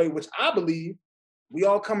biblical way, which I believe, we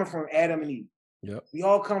all coming from Adam and Eve. Yep. We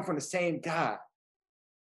all come from the same God.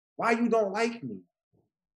 Why you don't like me?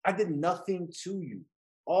 I did nothing to you.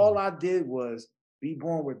 All I did was be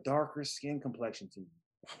born with darker skin complexion to you.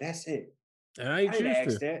 That's it. And I ain't didn't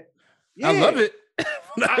ask to. that. Yeah. I love it.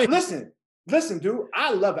 Listen, dude.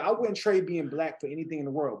 I love it. I wouldn't trade being Black for anything in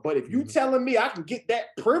the world. But if you telling me I can get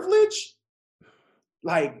that privilege,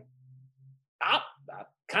 like, I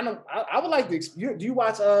would like to. Do you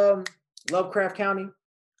watch Lovecraft County?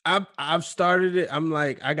 I've started it. I'm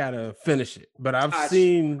like, I gotta finish it, but I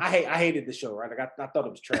hated the show, right? Like, I thought it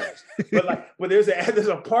was trash. but there's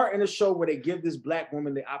a part in the show where they give this Black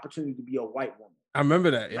woman the opportunity to be a white woman. I remember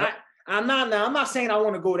that. Yep. I'm not saying I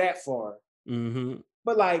want to go that far,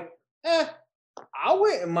 but like, I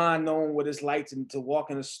wouldn't mind knowing what it's like to walk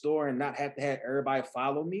in a store and not have to have everybody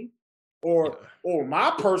follow me. Or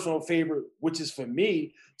my personal favorite, which is for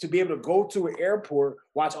me, to be able to go to an airport,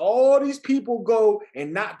 watch all these people go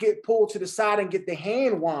and not get pulled to the side and get the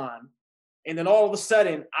hand wand, and then all of a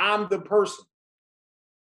sudden I'm the person.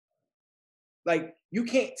 Like, you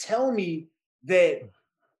can't tell me that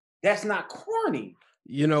that's not corny.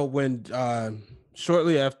 You know, when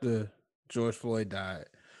shortly after George Floyd died,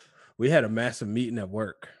 we had a massive meeting at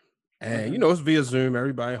work, and you know, it's via Zoom,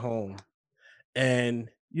 everybody home, and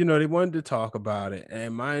you know, they wanted to talk about it.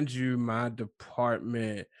 And mind you, my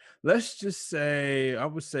department, let's just say, I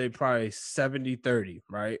would say probably 70-30,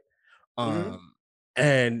 right?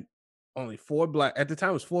 And only 4 Black, at the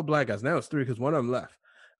time it was 4 Black guys. Now it's 3 because one of them left.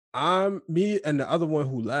 Me and the other one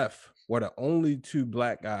who left were the only 2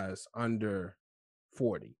 Black guys under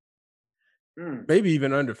 40. Maybe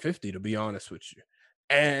even under 50, to be honest with you.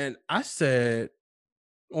 And I said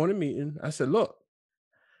on a meeting, I said, look,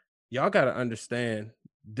 y'all got to understand,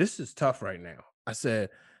 this is tough right now. I said,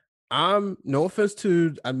 no offense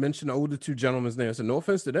to, I mentioned the older 2 gentlemen's names. I said, no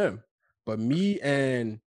offense to them, but me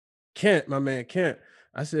and Kent, my man Kent,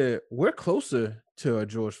 I said, we're closer to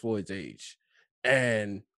George Floyd's age.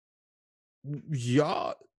 And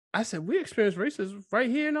y'all, I said, we experience racism right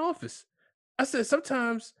here in the office. I said,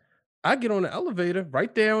 sometimes I get on the elevator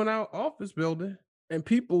right there in our office building and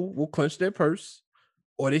people will clench their purse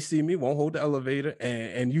or they see me, won't hold the elevator.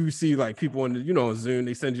 And you see like people on the, on Zoom,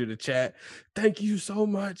 they send you the chat. Thank you so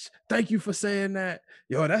much. Thank you for saying that.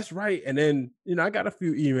 Yo, that's right. And then, I got a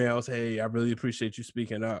few emails. Hey, I really appreciate you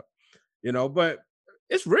speaking up, but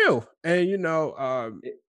it's real. And,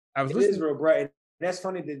 I was It is listening. real, bro. And that's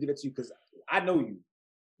funny to do that to you because I know you.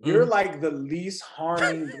 You're Mhm. like the least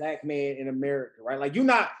harming black man in America, right? Like you're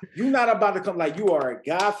not about to come, like you are a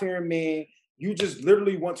God-fearing man. You just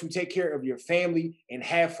literally want to take care of your family and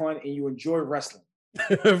have fun and you enjoy wrestling.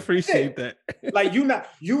 Appreciate that. Like you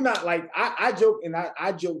not like I joke and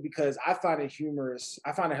I joke because I find it humorous.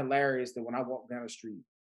 I find it hilarious that when I walk down the street,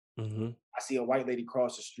 I see a white lady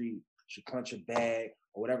cross the street, she clench a bag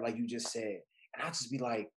or whatever, like you just said. And I just be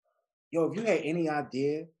like, yo, if you had any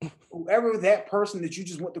idea, whoever that person that you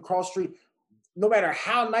just went to cross street, no matter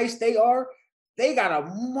how nice they are, they got a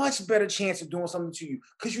much better chance of doing something to you.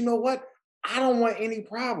 Because you know what? I don't want any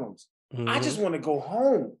problems. I just want to go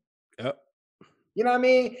home. Yep. You know what I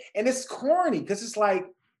mean? And it's corny because it's like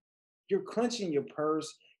you're clenching your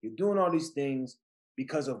purse, you're doing all these things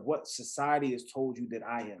because of what society has told you that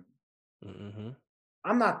I am.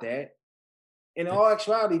 I'm not that. In all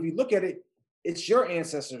actuality, if you look at it, it's your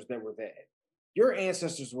ancestors that were that. Your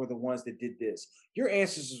ancestors were the ones that did this. Your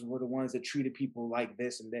ancestors were the ones that treated people like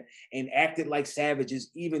this and that and acted like savages,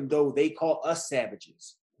 even though they call us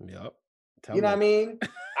savages. Yep. You know what I mean?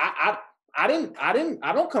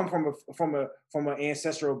 I don't come from an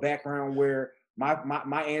ancestral background where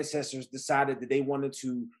my ancestors decided that they wanted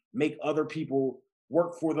to make other people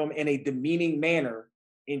work for them in a demeaning manner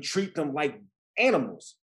and treat them like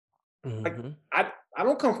animals. Like I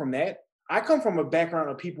don't come from that. I come from a background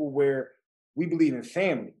of people where we believe in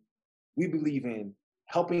family. We believe in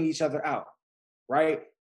helping each other out, right?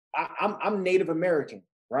 I'm Native American,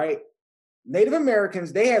 right? Native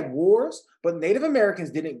Americans, they had wars, but Native Americans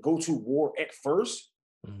didn't go to war at first.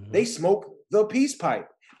 They smoked the peace pipe.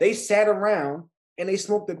 They sat around and they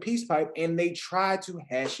smoked the peace pipe and they tried to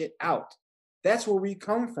hash it out. That's where we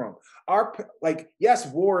come from. Yes,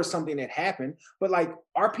 war is something that happened, but like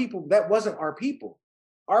our people, that wasn't our people.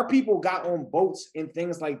 Our people got on boats and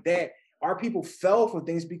things like that. Our people fell for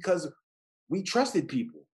things because we trusted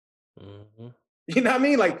people. You know what I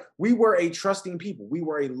mean? Like we were a trusting people. We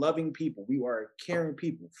were a loving people. We were a caring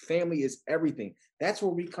people. Family is everything. That's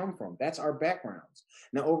where we come from. That's our backgrounds.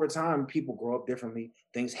 Now, over time, people grow up differently.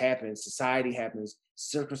 Things happen. Society happens.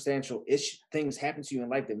 Circumstantial things happen to you in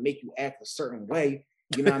life that make you act a certain way.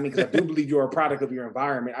 You know what I mean? Because I do believe you're a product of your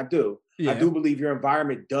environment. I do. Yeah. I do believe your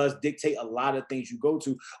environment does dictate a lot of things you go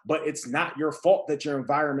to, but it's not your fault that your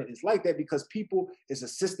environment is like that because people is a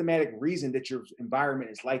systematic reason that your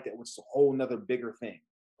environment is like that, which is a whole nother bigger thing,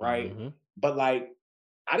 right? But like,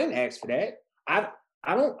 I didn't ask for that. I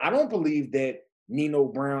don't believe that Nino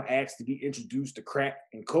Brown asked to be introduced to crack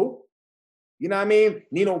and coke. You know what I mean?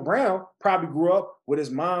 Nino Brown probably grew up with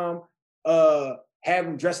his mom,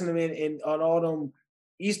 having dressing him in on all them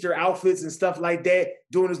Easter outfits and stuff like that,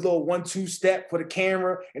 doing his little 1-2 step for the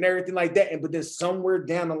camera and everything like that. But then somewhere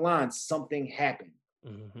down the line, something happened.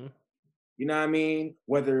 You know what I mean?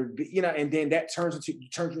 Whether it be, and then that turns you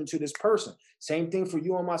into this person. Same thing for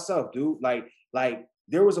you and myself, dude. Like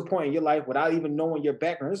there was a point in your life without even knowing your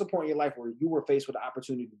background. There's a point in your life where you were faced with the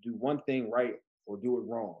opportunity to do one thing right or do it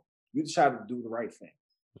wrong. You decided to do the right thing,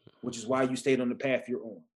 which is why you stayed on the path you're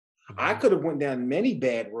on. I could have went down many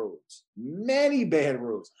bad roads.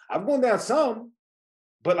 I've gone down some,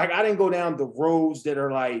 but like I didn't go down the roads that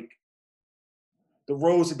are like the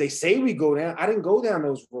roads that they say we go down. I didn't go down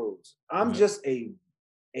those roads. I'm just a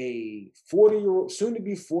 40-year-old, soon to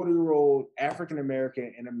be 40-year-old African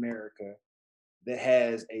American in America that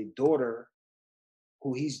has a daughter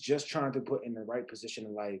who he's just trying to put in the right position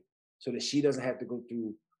in life so that she doesn't have to go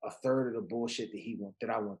through a third of the bullshit that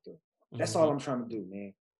I went through. That's all I'm trying to do,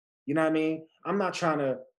 man. You know what I mean? I'm not trying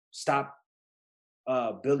to stop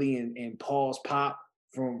Billy and Paul's pop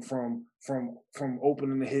from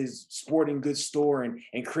opening his sporting goods store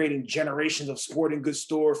and creating generations of sporting goods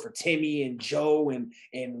stores for Timmy and Joe and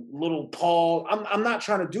little Paul. I'm not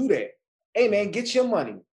trying to do that. Hey man, get your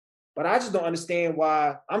money. But I just don't understand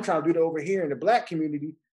why I'm trying to do that over here in the Black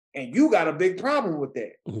community and you got a big problem with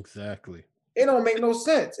that. Exactly. It don't make no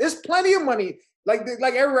sense. It's plenty of money. Like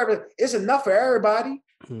every rapper, it's enough for everybody.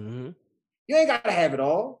 You ain't got to have it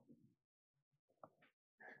all.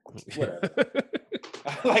 Whatever.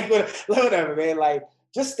 Whatever, man. Like,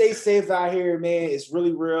 just stay safe out here, man. It's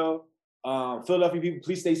really real. Philadelphia people,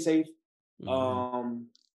 please stay safe.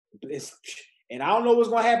 And I don't know what's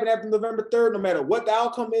going to happen after November 3rd, no matter what the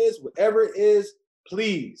outcome is, whatever it is,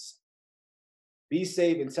 please be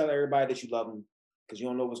safe and tell everybody that you love them because you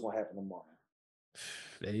don't know what's going to happen tomorrow.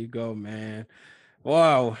 There you go, man.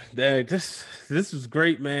 Wow, this was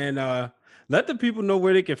great, man. Let the people know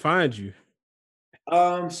where they can find you.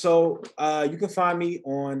 So you can find me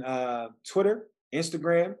on Twitter,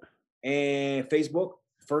 Instagram, and Facebook.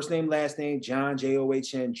 First name, last name, John, John,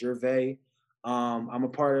 Jervay. I'm a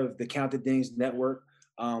part of the Counted Things Network.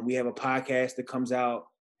 We have a podcast that comes out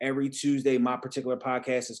every Tuesday. My particular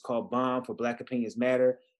podcast is called Bomb for Black Opinions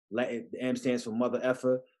Matter. The M stands for Mother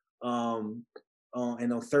Effer. And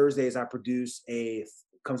on Thursdays,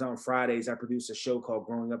 comes out on Fridays, I produce a show called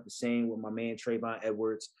Growing Up the Same with my man, Trayvon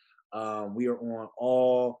Edwards. We are on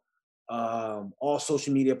all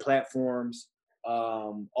social media platforms,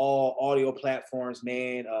 all audio platforms,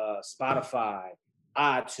 man, Spotify,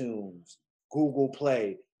 iTunes, Google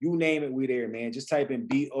Play, you name it, we there, man. Just type in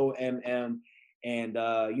BOMM, and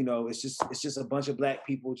it's just a bunch of Black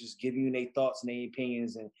people just giving you their thoughts and their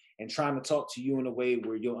opinions and trying to talk to you in a way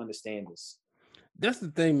where you'll understand this. That's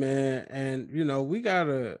the thing, man. And we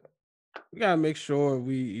gotta make sure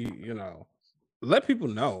we let people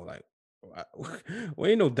know, like, we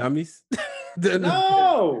ain't no dummies.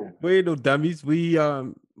 No, we ain't no dummies. We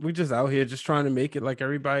just out here just trying to make it like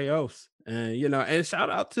everybody else. And and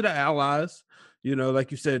shout out to the allies.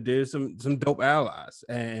 Like you said, there's some dope allies,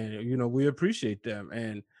 and we appreciate them.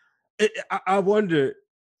 And I wonder,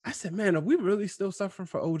 I said, man, are we really still suffering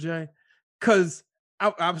for OJ? Because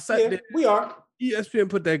I've said that we are. ESPN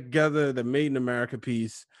put that together, the Made in America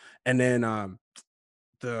piece, and then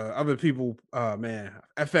the other people,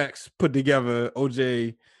 FX put together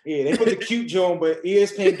OJ. Yeah, they put the cute Joan, but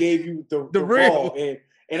ESPN gave you the real. Raw.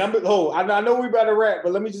 And I know we about to wrap,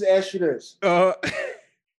 but let me just ask you this.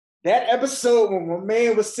 That episode when my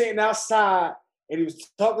man was sitting outside and he was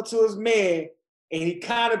talking to his man, and he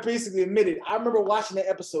kind of basically admitted, I remember watching that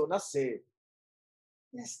episode and I said,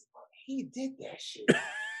 yes, he did that shit.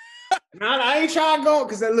 Now, I ain't trying to go,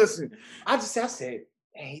 because listen, I said,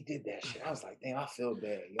 man, he did that shit. I was like, damn, I feel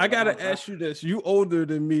bad. I gotta ask you this. You older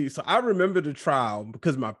than me, so I remember the trial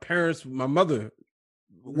because my mother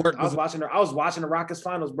worked. I was watching the Rockets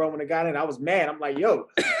finals, bro. When they got in, I was mad. I'm like, yo,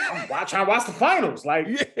 I'm trying to watch the finals. Like,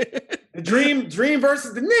 the Dream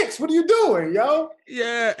versus the Knicks. What are you doing, yo?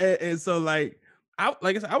 Yeah, and so like I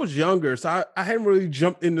said, I was younger, so I hadn't really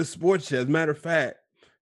jumped into sports yet. As a matter of fact,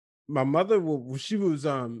 my mother, she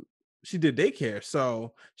did daycare,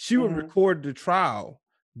 so she would record the trial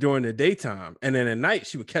during the daytime, and then at night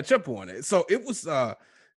she would catch up on it. So it was Court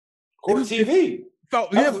TV. That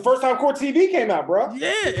was the first time Court TV came out, bro.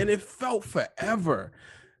 Yeah, and it felt forever.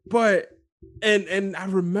 But and I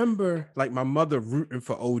remember like my mother rooting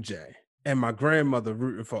for OJ and my grandmother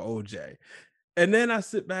rooting for OJ. And then I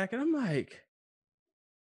sit back and I'm like,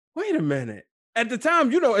 wait a minute. At the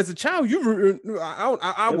time, as a child, you rooting.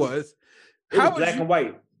 It was black and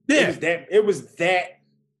white. Yeah. It was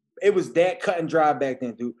that cut and dry back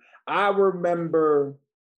then, dude. I remember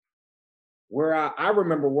where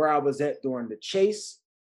I was at during the chase.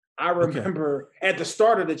 I remember at the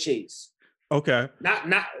start of the chase. Okay. Not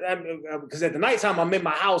because at the nighttime I'm in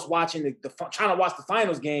my house watching trying to watch the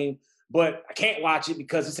finals game, but I can't watch it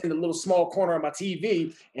because it's in the little small corner of my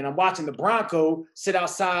TV, and I'm watching the Bronco sit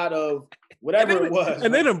outside of whatever it was.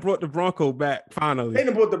 And they done brought the Bronco back finally. They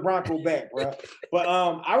done brought the Bronco back, bro. But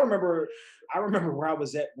I remember where I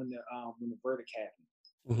was at when the verdict happened.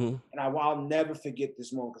 Mm-hmm. And I'll never forget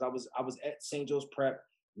this moment because I was at St. Joe's Prep,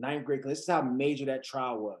 9th grade. This is how major that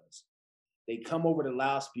trial was. They come over the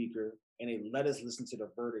loudspeaker and they let us listen to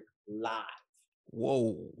the verdict live.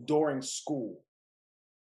 Whoa. During school,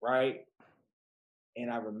 right?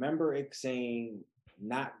 And I remember it saying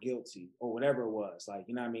not guilty or whatever it was. Like,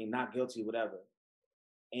 you know what I mean? Not guilty, whatever.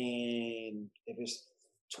 And if it's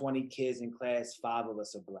 20 kids in class, 5 of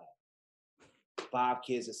us are Black. 5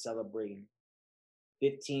 kids are celebrating.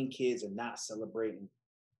 15 kids are not celebrating.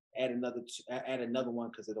 Add another one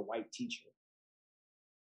because of the white teacher.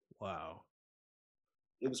 Wow.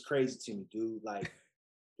 It was crazy to me, dude. Like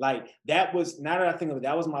that was, now that I think of it,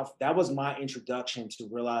 that was my introduction to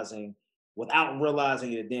realizing, without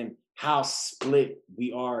realizing it then, how split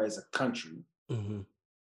we are as a country. Mm-hmm.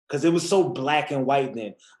 Because it was so black and white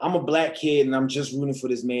then. I'm a Black kid and I'm just rooting for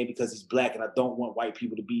this man because he's Black, and I don't want white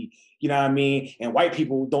people to be, you know what I mean? And white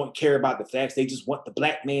people don't care about the facts. They just want the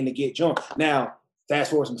Black man to get joined. Now,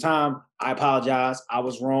 fast forward some time, I apologize. I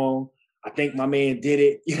was wrong. I think my man did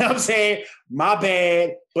it. You know what I'm saying? My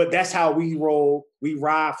bad. But that's how we roll. We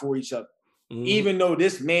ride for each other. Mm-hmm. Even though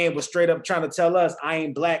this man was straight up trying to tell us, I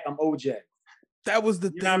ain't Black, I'm OJ. That was the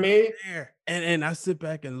thing. You know what I mean? There. And I sit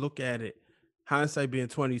back and look at it. Hindsight being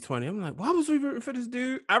 2020. I'm like, why was we rooting for this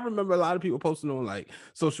dude? I remember a lot of people posting on like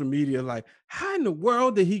social media, like, how in the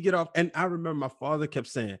world did he get off? And I remember my father kept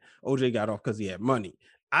saying OJ got off because he had money.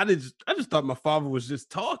 I just thought my father was just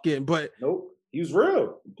talking, but nope, he was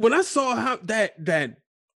real. When I saw how that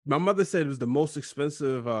my mother said it was the most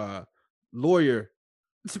expensive lawyer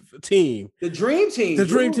team, the dream team,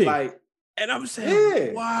 like, and I'm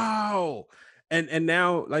saying, wow. And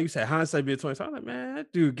now, like you said, hindsight being 20, so I'm like, man,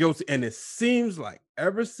 that dude guilty. And it seems like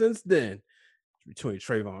ever since then, between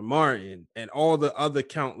Trayvon Martin and all the other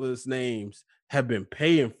countless names have been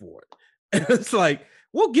paying for it. And it's like,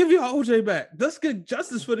 we'll give you OJ back. Let's get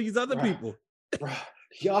justice for these other people.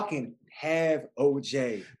 Y'all can have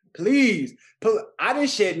OJ. Please. I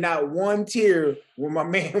didn't shed not one tear when my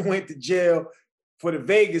man went to jail for the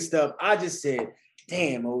Vegas stuff. I just said,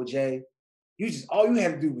 damn, OJ. All you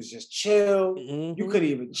had to do was just chill. Mm-hmm. You couldn't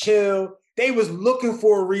even chill. They was looking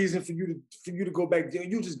for a reason for you to go back.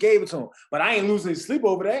 You just gave it to them. But I ain't losing sleep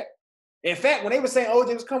over that. In fact, when they were saying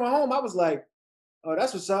OJ was coming home, I was like, oh,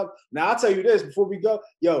 that's what's up. Now I'll tell you this before we go.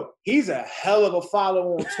 Yo, he's a hell of a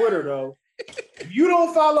follower on Twitter, though. If you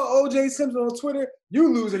don't follow OJ Simpson on Twitter,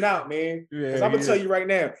 you losing out, man. Because I'm gonna tell you right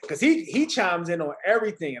now, because he chimes in on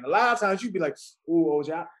everything, and a lot of times you'd be like, "Ooh,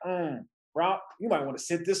 OJ, bro, you might want to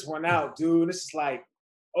sit this one out, dude." This is like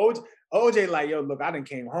OJ, like, yo, look, I done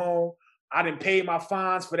came home, I done paid my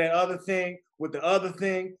fines for that other thing with the other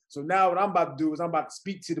thing. So now what I'm about to do is I'm about to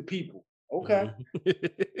speak to the people. Okay,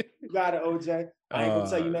 you got it, OJ. I ain't gonna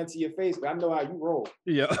tell you nothing to your face, but I know how you roll.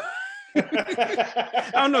 Yeah.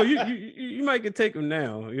 I don't know. You might can take him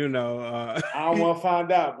now. You know. I don't want to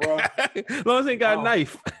find out, bro. As long as he got a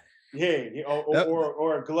knife. Yeah,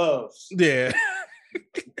 or gloves. Yeah.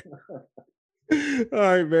 All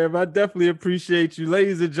right, man. I definitely appreciate you,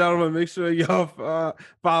 ladies and gentlemen. Make sure y'all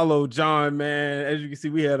follow John, man. As you can see,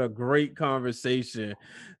 we had a great conversation.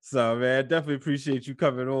 So, man, I definitely appreciate you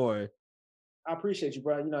coming on. I appreciate you,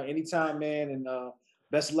 bro. You know, anytime, man, and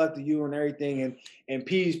best of luck to you and everything. And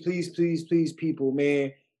please, people,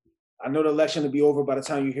 man. I know the election will be over by the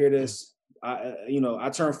time you hear this. I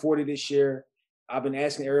turned 40 this year. I've been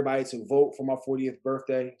asking everybody to vote for my 40th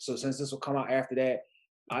birthday. So since this will come out after that,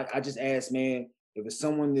 I just ask, man, if it's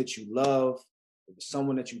someone that you love, if it's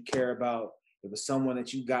someone that you care about, if it's someone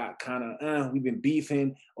that you got kind of, we've been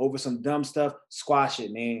beefing over some dumb stuff, squash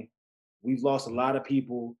it, man. We've lost a lot of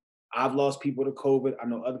people. I've lost people to COVID. I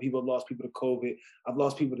know other people have lost people to COVID. I've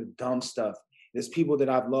lost people to dumb stuff. There's people that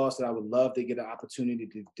I've lost that I would love to get an opportunity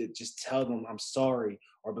to just tell them I'm sorry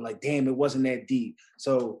or be like, damn, it wasn't that deep.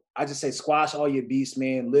 So I just say squash all your beasts,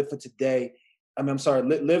 man. Live for today. Live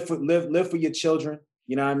for your children.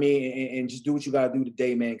 You know what I mean? And just do what you got to do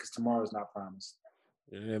today, man, because tomorrow is not promised.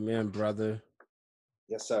 Yeah, man, brother.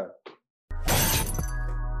 Yes, sir.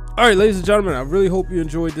 All right, ladies and gentlemen, I really hope you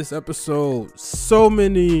enjoyed this episode. So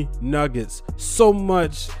many nuggets, so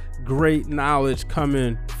much great knowledge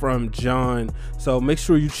coming from John. So make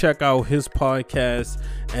sure you check out his podcast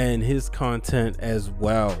and his content as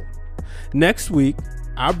well. Next week,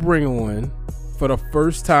 I bring on, for the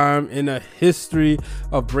first time in the history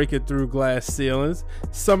of Breaking Through Glass Ceilings,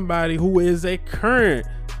 somebody who is a current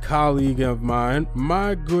colleague of mine,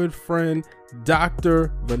 my good friend,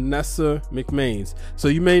 Dr. Vanessa McMains. So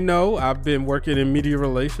you may know I've been working in media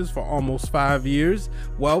relations for almost 5 years.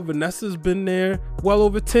 Well, Vanessa's been there well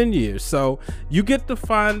over 10 years. So you get to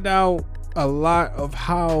find out a lot of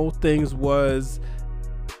how things was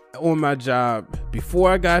on my job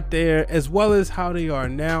before I got there, as well as how they are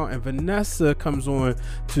now. And Vanessa comes on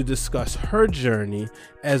to discuss her journey,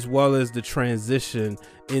 as well as the transition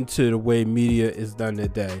into the way media is done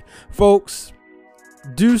today. Folks,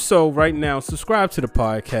 do so right now. Subscribe to the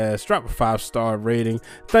podcast, drop a 5-star rating.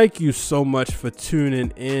 Thank you so much for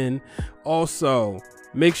tuning in. Also,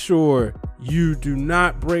 make sure you do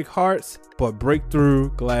not break hearts, but break through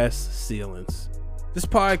glass ceilings. This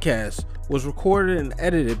podcast was recorded and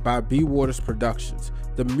edited by B Waters Productions.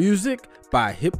 The music by Hip